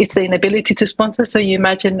fines. It's the inability to sponsor. So you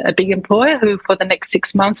imagine a big employer who, for the next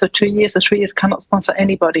 6 months or 2 years or 3 years, cannot sponsor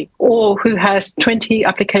anybody, or who has 20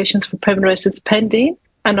 applications for permanent residence pending.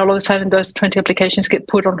 And all of a sudden, those 20 applications get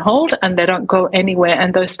put on hold and they don't go anywhere,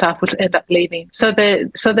 and those staff would end up leaving. So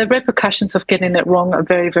the repercussions of getting it wrong are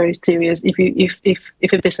very, very serious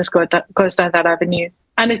if a business goes down that avenue.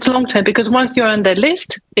 And it's long term, because once you're on their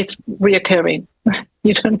list, it's reoccurring.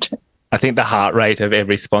 You don't. I think the heart rate of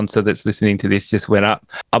every sponsor that's listening to this just went up.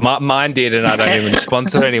 Mine did, and I don't even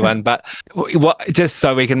sponsor anyone. But just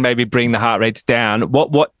so we can maybe bring the heart rates down,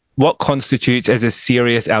 what constitutes as a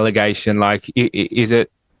serious allegation? Like, is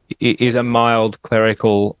a mild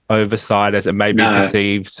clerical oversight as it may be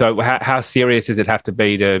perceived? So how serious does it have to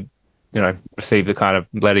be to, receive the kind of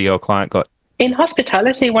letter your client got? In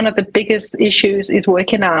hospitality, one of the biggest issues is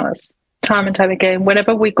working hours. Time and time again,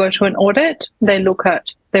 whenever we go to an audit, they look at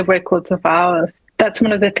their records of hours. That's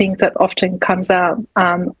one of the things that often comes out,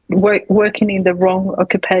 working in the wrong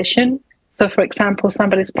occupation. So, for example,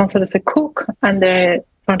 somebody sponsored as a cook and they're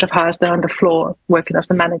front of house, they're on the floor working as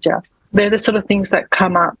the manager. They're the sort of things that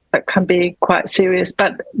come up that can be quite serious.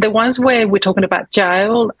 But the ones where we're talking about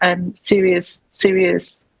jail and serious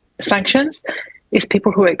sanctions is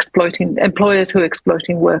people who are employers who are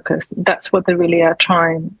exploiting workers. That's what they really are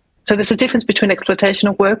trying. So there's a difference between exploitation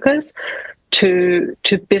of workers to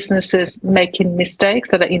businesses making mistakes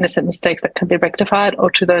that are innocent mistakes that can be rectified,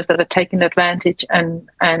 or to those that are taking advantage and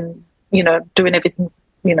doing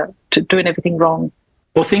everything wrong.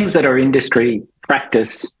 Well, things that are industry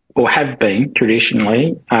practice or have been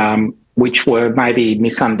traditionally, which were maybe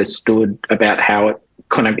misunderstood about how it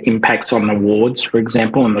kind of impacts on awards, for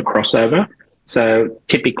example, and the crossover. So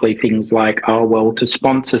typically things like, oh, well, to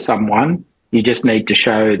sponsor someone, you just need to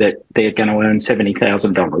show that they're going to earn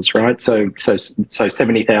 $70,000, right? So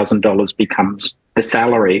 $70,000 becomes the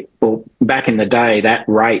salary. Well, back in the day, that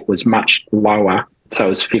rate was much lower. So it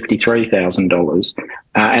was $53,000.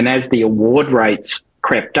 And as the award rates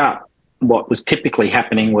crept up, what was typically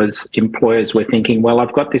happening was employers were thinking, well,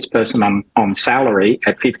 I've got this person on salary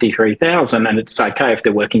at $53,000 and it's okay if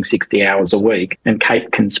they're working 60 hours a week. And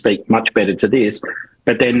Kate can speak much better to this.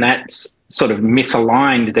 But then that's sort of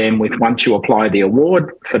misaligned them with once you apply the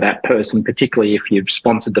award for that person, particularly if you've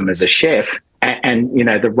sponsored them as a chef, and you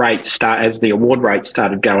know the rates start as the award rate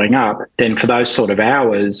started going up, then for those sort of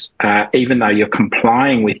hours, even though you're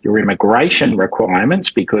complying with your immigration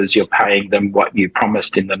requirements because you're paying them what you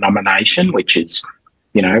promised in the nomination, which is,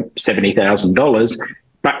 you know, $70,000.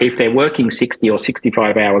 But if they're working 60 or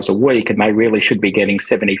 65 hours a week and they really should be getting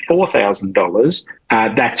 $74,000,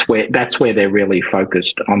 that's where they're really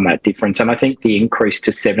focused on that difference. And I think the increase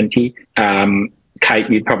to 70, Kate,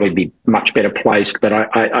 you'd probably be much better placed, but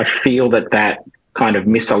I feel that kind of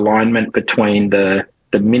misalignment between the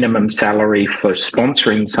minimum salary for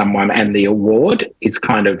sponsoring someone and the award is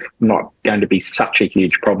kind of not going to be such a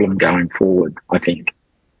huge problem going forward, I think.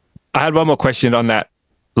 I had one more question on that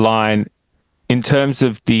line. In terms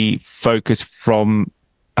of the focus from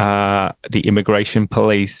the immigration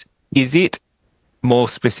police, is it more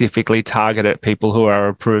specifically targeted at people who are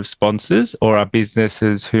approved sponsors, or are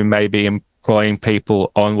businesses who may be employing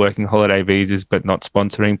people on working holiday visas but not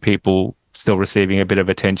sponsoring people still receiving a bit of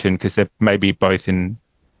attention? Because there may be both in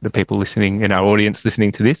the people listening, in our audience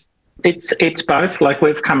listening to this. It's both. Like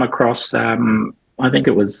we've come across, I think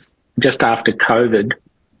it was just after COVID,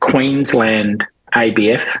 Queensland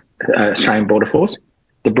ABF, Australian Border Force,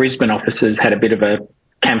 the Brisbane officers had a bit of a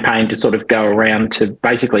campaign to sort of go around to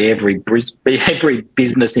basically every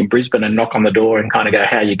business in Brisbane and knock on the door and kind of go,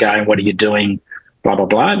 how are you going? What are you doing? Blah, blah,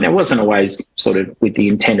 blah. And it wasn't always sort of with the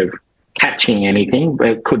intent of catching anything, but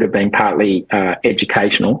it could have been partly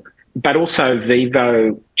educational. But also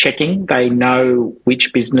Vivo checking. They know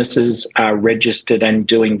which businesses are registered and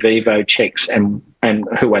doing Vivo checks and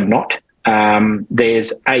who are not.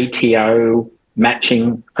 There's ATO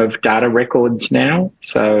matching of data records now.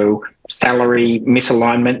 So salary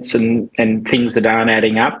misalignments and things that aren't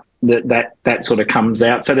adding up, that sort of comes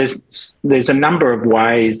out. So there's a number of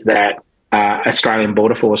ways that Australian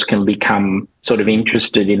Border Force can become sort of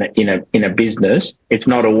interested in a business. It's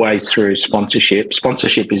not always through sponsorship.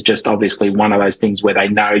 Sponsorship is just obviously one of those things where they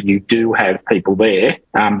know you do have people there,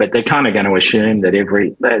 but they're kind of going to assume that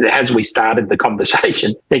as we started the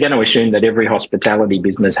conversation, they're going to assume that every hospitality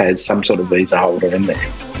business has some sort of visa holder in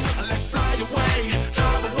there.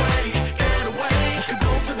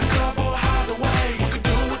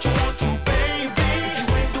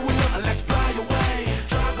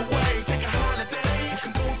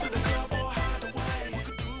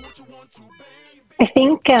 I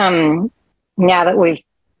think now that we've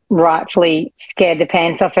rightfully scared the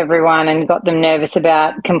pants off everyone and got them nervous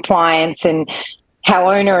about compliance and how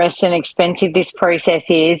onerous and expensive this process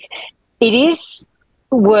is, it is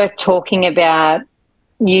worth talking about.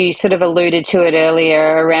 You sort of alluded to it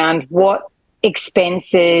earlier around what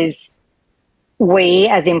expenses we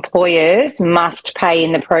as employers must pay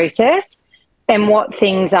in the process and what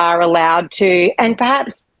things are allowed to, and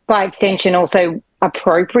perhaps by extension also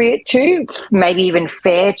appropriate to, maybe even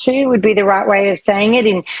fair to would be the right way of saying it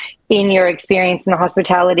in your experience in the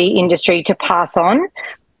hospitality industry to pass on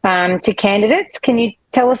to candidates. Can you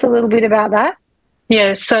tell us a little bit about that?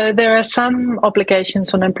 Yeah, so there are some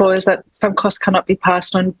obligations on employers that some costs cannot be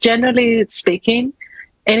passed on. Generally speaking,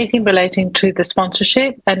 anything relating to the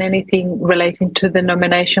sponsorship and anything relating to the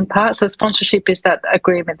nomination part. So sponsorship is that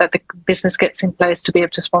agreement that the business gets in place to be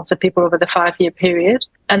able to sponsor people over the 5-year period.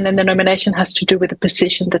 And then the nomination has to do with the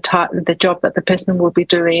position, the job that the person will be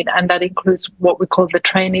doing. And that includes what we call the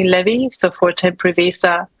trainee levy. So for a temporary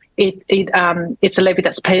visa, it's a levy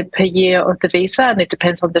that's paid per year of the visa, and it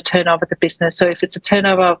depends on the turnover of the business. So if it's a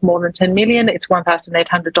turnover of more than 10 million, it's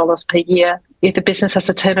 $1,800 per year. If the business has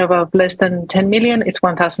a turnover of less than 10 million, it's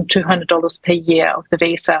 $1,200 per year of the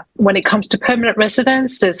visa. When it comes to permanent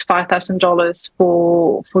residence, there's $5,000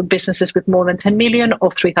 for businesses with more than 10 million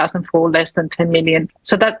or $3,000 for less than 10 million.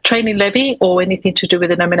 So that training levy or anything to do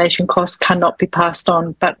with the nomination costs cannot be passed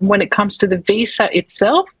on. But when it comes to the visa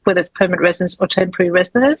itself, whether it's permanent residence or temporary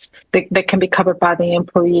residence, they can be covered by the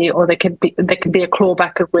employee, or there can be a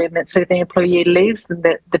clawback agreement. So if the employee leaves,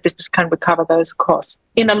 then the business can recover those costs.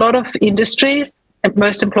 In a lot of industries,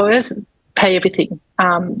 most employers pay everything.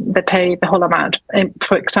 They pay the whole amount. And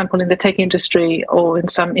for example, in the tech industry or in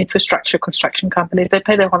some infrastructure construction companies, they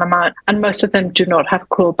pay the whole amount, and most of them do not have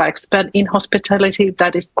clawbacks. But in hospitality,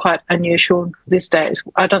 that is quite unusual these days.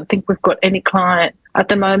 I don't think we've got any client at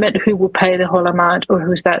the moment who will pay the whole amount, or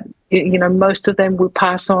who's that, most of them will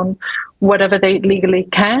pass on whatever they legally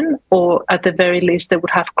can, or at the very least they would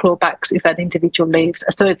have clawbacks if that individual leaves.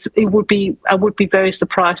 So I would be very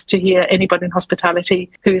surprised to hear anybody in hospitality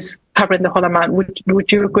who's covering the whole amount.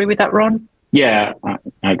 Would you agree with that, Ron? Yeah, I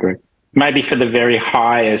agree. Maybe for the very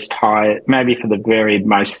maybe for the very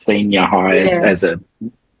most senior hires as a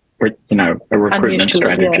recruitment unusual,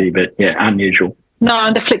 strategy, but unusual. No,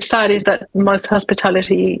 and the flip side is that most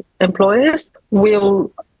hospitality employers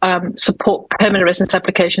will support permanent residence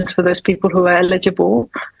applications for those people who are eligible,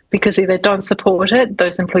 because if they don't support it,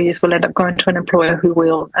 those employees will end up going to an employer who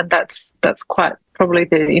will, and that's quite probably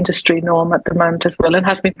the industry norm at the moment as well, and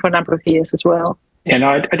has been for a number of years as well. And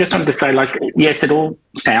I just wanted to say, yes, it all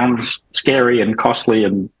sounds scary and costly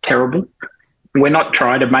and terrible. We're not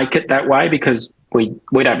trying to make it that way, because we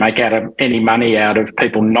don't make any money out of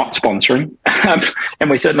people not sponsoring, and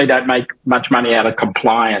we certainly don't make much money out of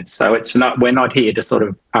compliance. So we're not here to sort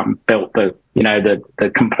of belt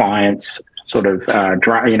the compliance sort of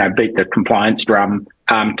beat the compliance drum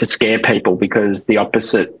to scare people, because the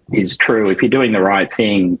opposite is true. If you're doing the right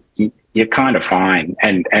thing, you're kind of fine.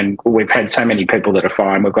 And we've had so many people that are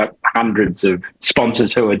fine. We've got hundreds of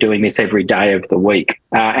sponsors who are doing this every day of the week.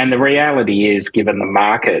 And the reality is, given the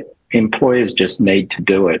market, employers just need to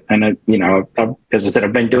do it. And, as I said,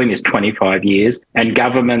 I've been doing this 25 years, and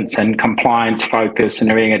governments and compliance focus and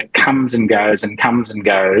everything, it comes and goes and comes and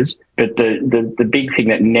goes. But the big thing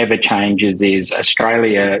that never changes is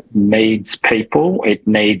Australia needs people. It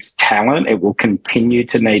needs talent. It will continue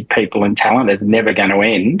to need people and talent. It's never going to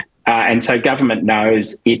end. And so government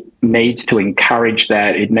knows it needs to encourage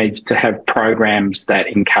that. It needs to have programs that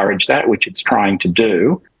encourage that, which it's trying to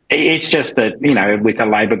do. It's just that, with a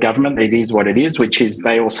Labor government, it is what it is, which is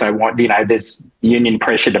they also want, there's union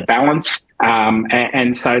pressure to balance.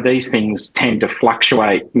 And so these things tend to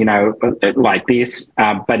fluctuate, like this.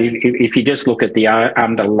 But if you just look at the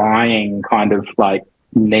underlying kind of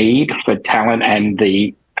need for talent and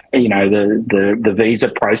the visa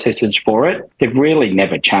processes for it, they've really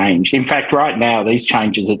never changed. In fact, right now, these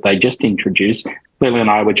changes that they just introduced, Lillian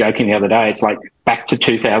and I were joking the other day, it's like back to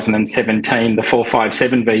 2017, the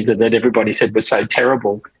 457 visa that everybody said was so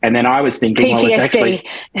terrible. And then I was thinking, PTSD.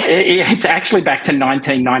 It's actually back to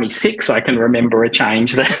 1996. I can remember a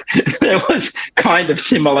change that was kind of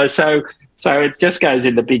similar. So it just goes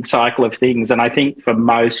in the big cycle of things. And I think for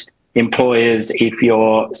most employers, if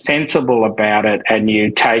you're sensible about it and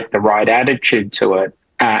you take the right attitude to it,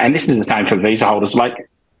 and this is the same for visa holders,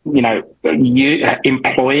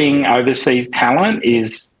 employing overseas talent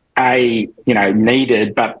is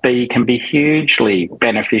needed, but B, can be hugely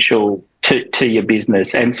beneficial to your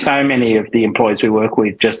business. And so many of the employers we work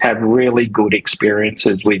with just have really good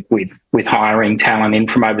experiences with hiring talent in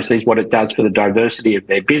from overseas, what it does for the diversity of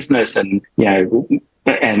their business and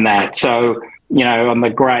that. So, on the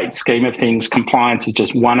great scheme of things, compliance is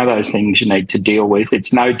just one of those things you need to deal with.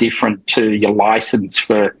 It's no different to your license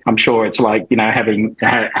for, I'm sure it's like, having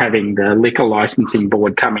the liquor licensing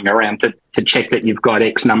board coming around to check that you've got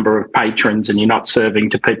X number of patrons and you're not serving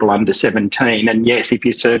to people under 17. And yes, if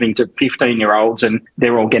you're serving to 15-year-olds and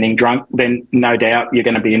they're all getting drunk, then no doubt you're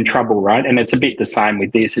going to be in trouble, right? And it's a bit the same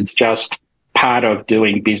with this. It's just part of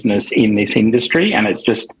doing business in this industry, and it's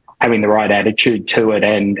just having the right attitude to it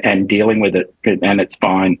and dealing with it, and it's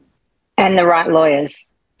fine. And the right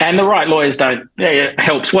lawyers. And the right lawyers it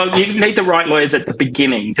helps. Well, you need the right lawyers at the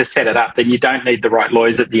beginning to set it up, then you don't need the right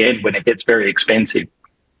lawyers at the end when it gets very expensive.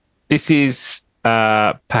 This is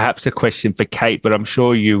perhaps a question for Kate, but I'm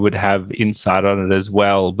sure you would have insight on it as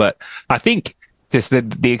well. But I think just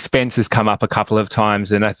the expense has come up a couple of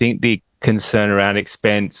times, and I think the concern around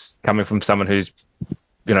expense coming from someone who's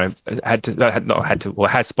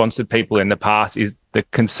has sponsored people in the past is the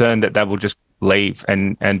concern that they will just leave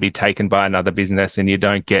and be taken by another business, and you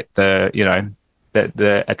don't get the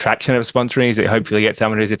attraction of sponsoring is that hopefully get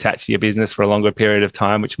someone who's attached to your business for a longer period of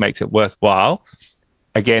time, which makes it worthwhile.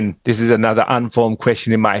 Again, this is another unformed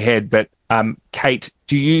question in my head, but Kate,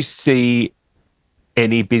 do you see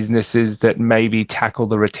any businesses that maybe tackle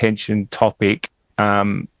the retention topic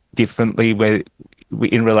differently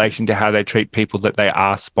in relation to how they treat people that they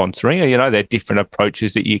are sponsoring? Or, there are different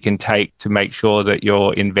approaches that you can take to make sure that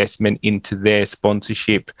your investment into their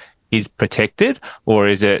sponsorship is protected, or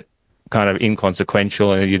is it kind of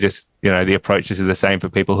inconsequential and you just, the approaches are the same for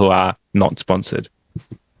people who are not sponsored?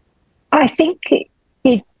 I think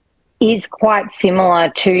it is quite similar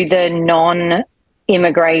to the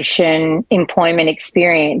non-immigration employment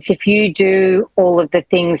experience. If you do all of the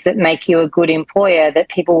things that make you a good employer that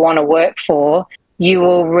people want to work for, you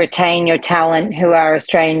will retain your talent who are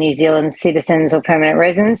Australian, New Zealand citizens or permanent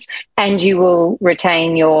residents, and you will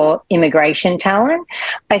retain your immigration talent.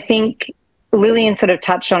 I think Lillian sort of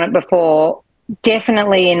touched on it before.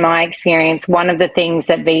 Definitely, in my experience, one of the things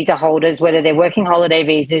that visa holders, whether they're working holiday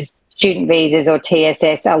visas, student visas or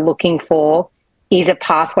TSS, are looking for is a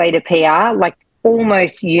pathway to PR, like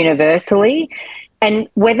almost universally. And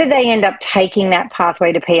whether they end up taking that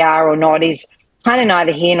pathway to PR or not is kind of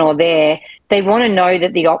neither here nor there. They want to know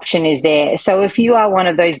that the option is there. So if you are one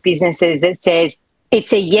of those businesses that says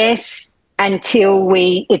it's a yes until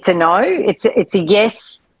it's a no, it's a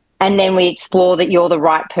yes, and then we explore that you're the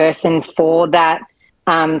right person for that,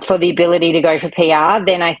 for the ability to go for PR,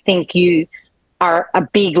 then I think you are a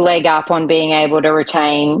big leg up on being able to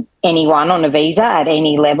retain anyone on a visa at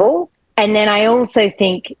any level. And then I also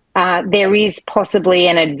think there is possibly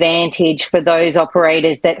an advantage for those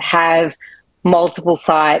operators that have multiple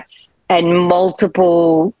sites and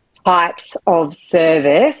multiple types of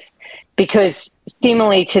service, because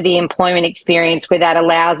similarly to the employment experience where that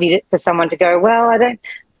allows you for someone to go, well, I'm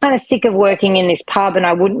kind of sick of working in this pub and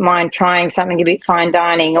I wouldn't mind trying something a bit fine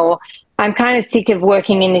dining, or I'm kind of sick of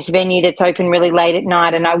working in this venue that's open really late at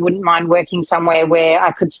night and I wouldn't mind working somewhere where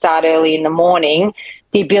I could start early in the morning.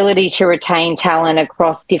 The ability to retain talent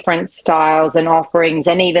across different styles and offerings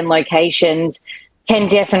and even locations can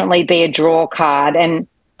definitely be a draw card. And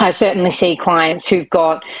I certainly see clients who've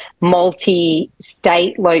got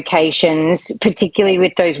multi-state locations, particularly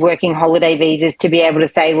with those working holiday visas, to be able to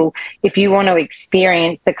say, well, if you want to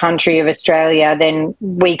experience the country of Australia, then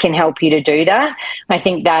we can help you to do that. I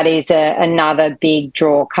think that is another big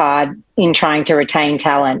draw card in trying to retain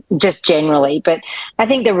talent, just generally. But I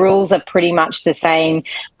think the rules are pretty much the same.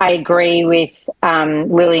 I agree with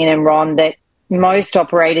Lillian and Ron that most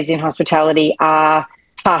operators in hospitality are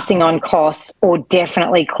passing on costs or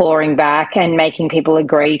definitely clawing back and making people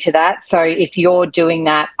agree to that. So if you're doing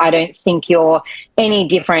that, I don't think you're any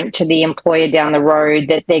different to the employer down the road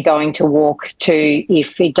that they're going to walk to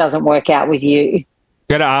if it doesn't work out with you. I'm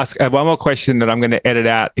going to ask one more question that I'm going to edit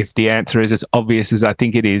out if the answer is as obvious as I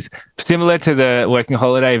think it is. Similar to the working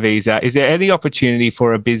holiday visa, is there any opportunity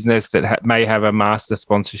for a business that may have a master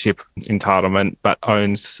sponsorship entitlement but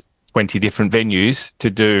owns 20 different venues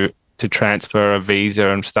to transfer a visa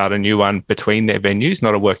and start a new one between their venues,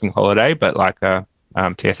 not a working holiday, but like a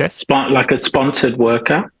TSS? Like a sponsored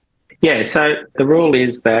worker. Yeah, so the rule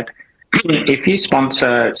is that if you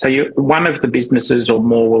sponsor, one of the businesses or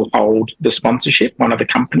more will hold the sponsorship, one of the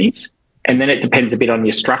companies, and then it depends a bit on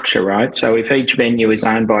your structure, right? So if each venue is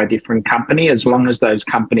owned by a different company, as long as those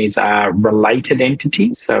companies are related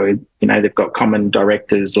entities, so, they've got common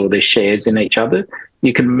directors or their shares in each other,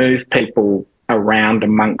 you can move people around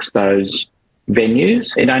amongst those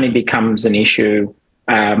venues. It only becomes an issue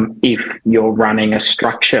if you're running a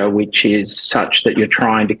structure which is such that you're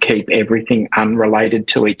trying to keep everything unrelated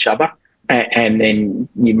to each other, and then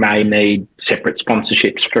you may need separate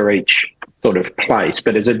sponsorships for each sort of place.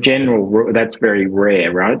 But as a general rule, that's very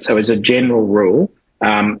rare, right? So as a general rule,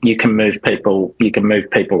 you can move people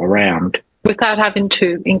around without having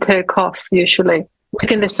to incur costs, usually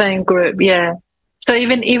within the same group. Yeah. So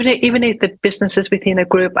even if the businesses within a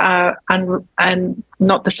group are and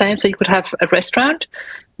not the same, so you could have a restaurant.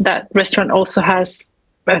 That restaurant also has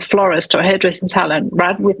a florist or hairdressing salon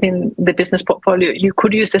right within the business portfolio. You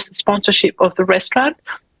could use this sponsorship of the restaurant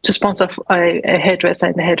to sponsor a hairdresser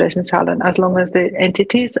in the hairdressing salon, as long as the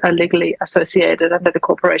entities are legally associated under the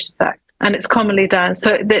Corporations Act. And it's commonly done.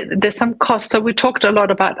 So there's some costs. So we talked a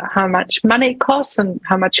lot about how much money it costs and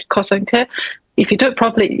how much costs incur. If you do it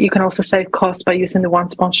properly, you can also save costs by using the one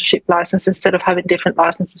sponsorship license instead of having different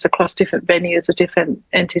licenses across different venues or different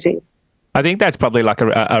entities. I think that's probably like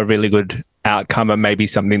a really good outcome, and maybe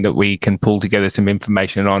something that we can pull together some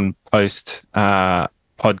information on post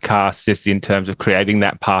podcast, just in terms of creating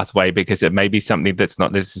that pathway, because it may be something that's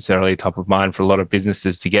not necessarily top of mind for a lot of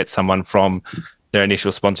businesses to get someone from their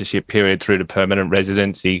initial sponsorship period through to permanent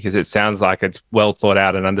residency, because it sounds like it's well thought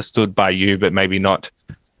out and understood by you, but maybe not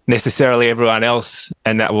necessarily everyone else,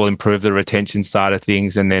 and that will improve the retention side of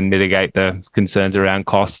things and then mitigate the concerns around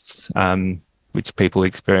costs which people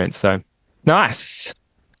experience. So nice.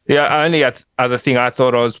 The only other thing I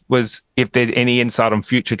thought was if there's any insight on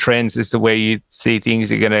future trends as to where you see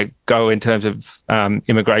things are going to go in terms of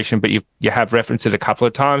immigration, but you have referenced it a couple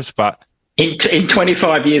of times. But in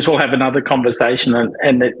 25 years, we'll have another conversation,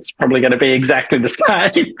 and it's probably going to be exactly the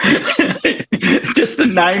same. just the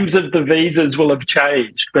names of the visas will have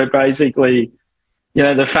changed, but basically,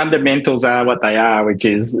 the fundamentals are what they are, which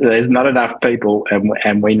is there's not enough people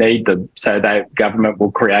and we need them, so that government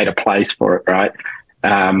will create a place for it, right?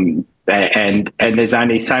 And there's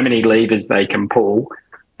only so many levers they can pull,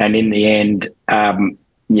 and in the end,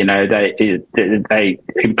 they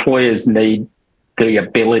employers need the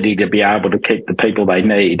ability to be able to keep the people they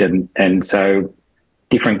need, and so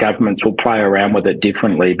different governments will play around with it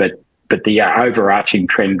differently, but the overarching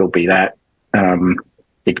trend will be that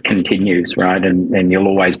it continues, right? And you'll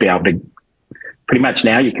always be able to, pretty much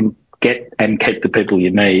now you can get and keep the people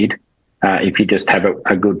you need if you just have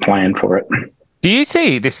a good plan for it. Do you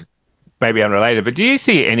see this, maybe unrelated, but do you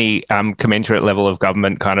see any commensurate level of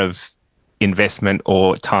government kind of investment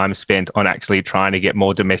or time spent on actually trying to get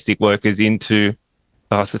more domestic workers into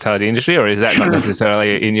the hospitality industry, or is that not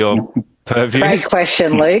necessarily in your purview? Great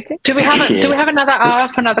question, Luke. Do we have another hour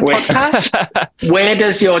for another podcast? Where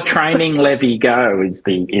does your training levy go? Is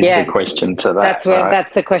the question to that?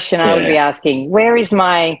 That's the question I would be asking. Where is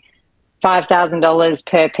my $5,000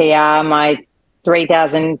 per PR, my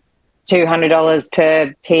 $3,200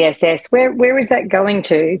 per TSS? Where is that going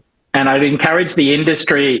to? And I'd encourage the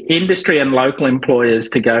industry and local employers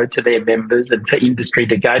to go to their members, and for industry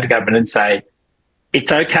to go to government and say, it's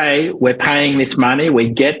okay, we're paying this money. We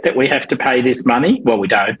get that we have to pay this money. Well, we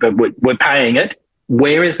don't, but we're paying it.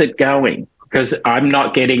 Where is it going? Because I'm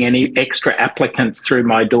not getting any extra applicants through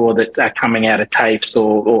my door that are coming out of TAFEs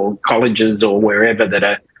or colleges or wherever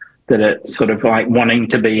that are sort of like wanting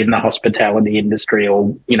to be in the hospitality industry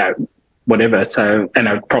or, whatever. So, and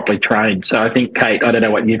are properly trained. So I think, Kate, I don't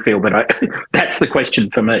know what you feel, but that's the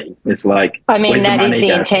question for me. It's like, that is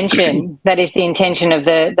the intention. That is the intention of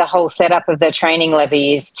the whole setup of the training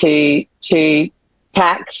levy, is to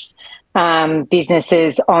tax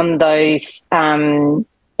businesses on those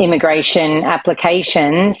immigration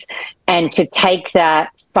applications, and to take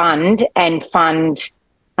that fund and fund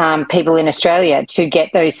people in Australia to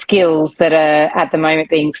get those skills that are at the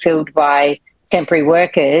moment being filled by temporary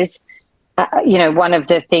workers. One of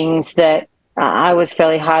the things that I was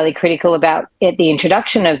fairly highly critical about at the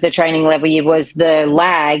introduction of the training levy was the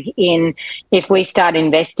lag in, if we start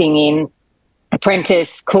investing in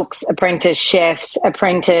apprentice cooks, apprentice chefs,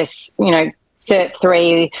 apprentice, Cert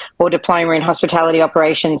 3 or diploma in hospitality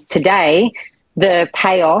operations today, the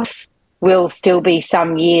payoff will still be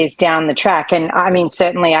some years down the track. And I mean,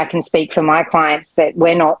 certainly I can speak for my clients that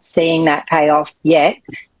we're not seeing that payoff yet,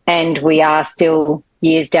 and we are still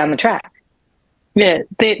years down the track. Yeah,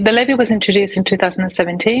 the levy was introduced in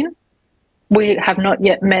 2017. We have not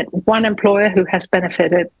yet met one employer who has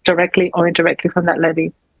benefited directly or indirectly from that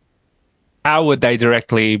levy. How would they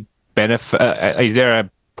directly benefit? Is there a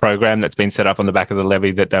program that's been set up on the back of the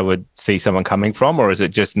levy that they would see someone coming from, or is it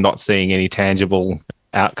just not seeing any tangible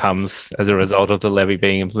outcomes as a result of the levy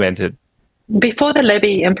being implemented? Before the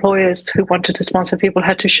levy, employers who wanted to sponsor people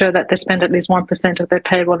had to show that they spend at least 1% of their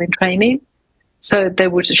payroll in training. So they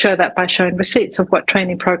would show that by showing receipts of what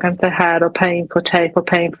training programs they had, or paying for TAFE, or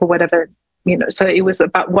paying for whatever, So it was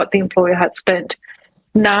about what the employer had spent.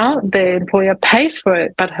 Now the employer pays for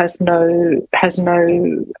it, but has no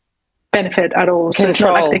benefit at all. So it's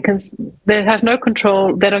not like there has no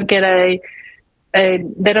control. They don't get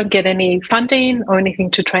they don't get any funding or anything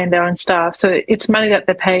to train their own staff. So it's money that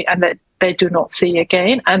they pay and that they do not see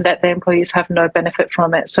again, and that the employees have no benefit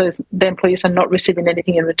from it. So the employees are not receiving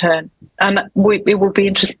anything in return. And it will be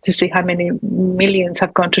interesting to see how many millions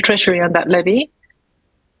have gone to Treasury on that levy,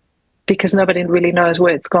 because nobody really knows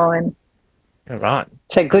where it's going. All right.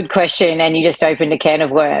 So good question, and you just opened a can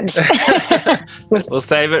of worms. We'll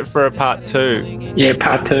save it for a part 2. Yeah,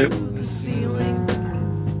 part 2.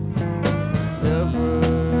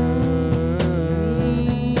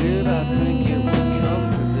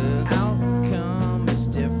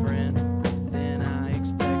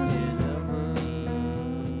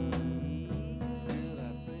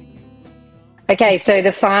 Okay, so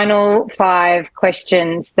the final 5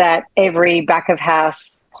 questions that every back of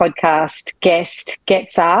house podcast guest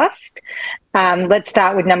gets asked. Let's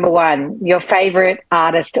start with number 1, your favourite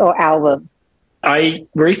artist or album. I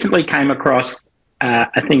recently came across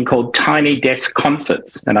a thing called Tiny Desk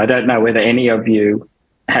Concerts, and I don't know whether any of you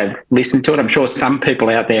have listened to it. I'm sure some people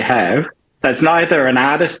out there have. So it's neither an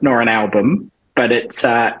artist nor an album, but it's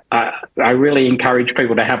I really encourage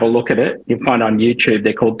people to have a look at it. You'll find on YouTube,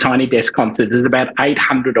 they're called Tiny Desk Concerts. There's about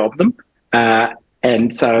 800 of them.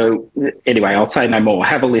 And so anyway, I'll say no more.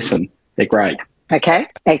 Have a listen. They're great. Okay,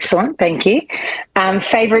 excellent. Thank you.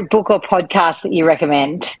 Favourite book or podcast that you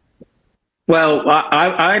recommend? Well,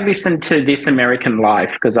 I listened to This American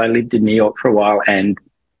Life because I lived in New York for a while, and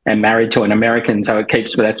am married to an American, so it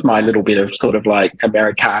keeps. That's my little bit of sort of like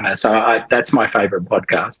Americana. So that's my favourite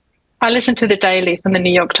podcast. I listen to The Daily from the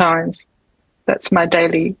New York Times. That's my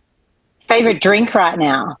daily Favorite drink right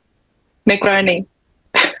now? Negroni.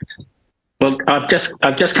 Well, I've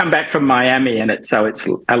just come back from Miami, and it's a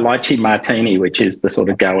lychee martini, which is the sort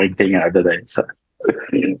of going thing over there. So,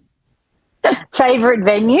 Favorite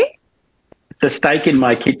venue? it's a steak in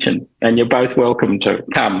my kitchen, and you're both welcome to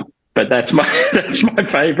come. But that's my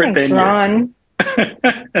favourite Thanks, venue. Ron.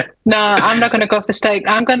 No, I'm not going to go for steak.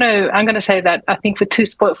 I'm going to say that I think we're too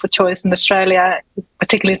spoilt for choice in Australia,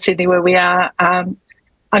 particularly in Sydney where we are. I'm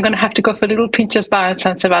going to have to go for Little Pinchers Bar in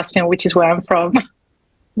San Sebastian, which is where I'm from.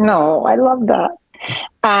 No, I love that.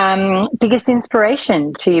 Biggest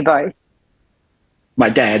inspiration to you both? My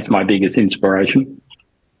dad's my biggest inspiration.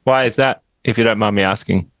 Why is that, if you don't mind me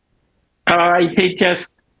asking? He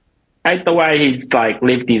just ate the way he's like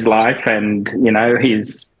lived his life, and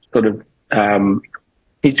he's sort of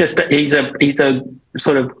he's a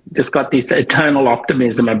sort of just got this eternal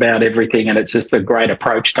optimism about everything, and it's just a great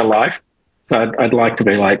approach to life. So I'd like to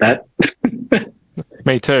be like that.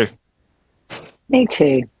 Me too. Me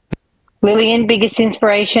too. Lillian, biggest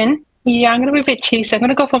inspiration? Yeah, I'm going to be a bit cheesy. I'm going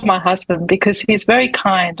to go for my husband because he's very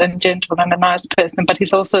kind and gentle and a nice person, but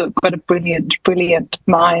he's also got a brilliant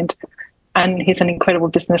mind, and he's an incredible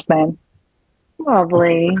businessman.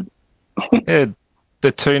 Lovely. Yeah,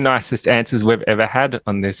 the two nicest answers we've ever had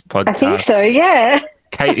on this podcast. I think so, yeah.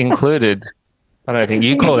 Kate included. I don't think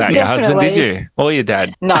you called out your husband, did you? Or your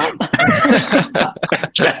dad? No.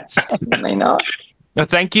 Definitely not. Well,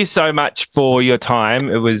 thank you so much for your time.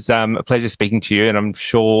 It was a pleasure speaking to you, and I'm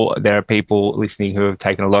sure there are people listening who have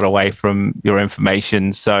taken a lot away from your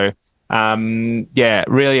information. So,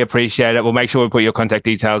 really appreciate it. We'll make sure we put your contact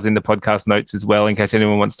details in the podcast notes as well in case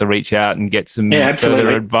anyone wants to reach out and get some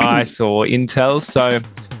further advice or intel. So,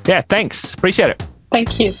 thanks. Appreciate it.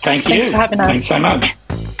 Thank you. Thank you. Thanks for having us. Thanks so much.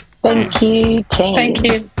 Thank you, team. Thank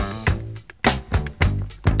you.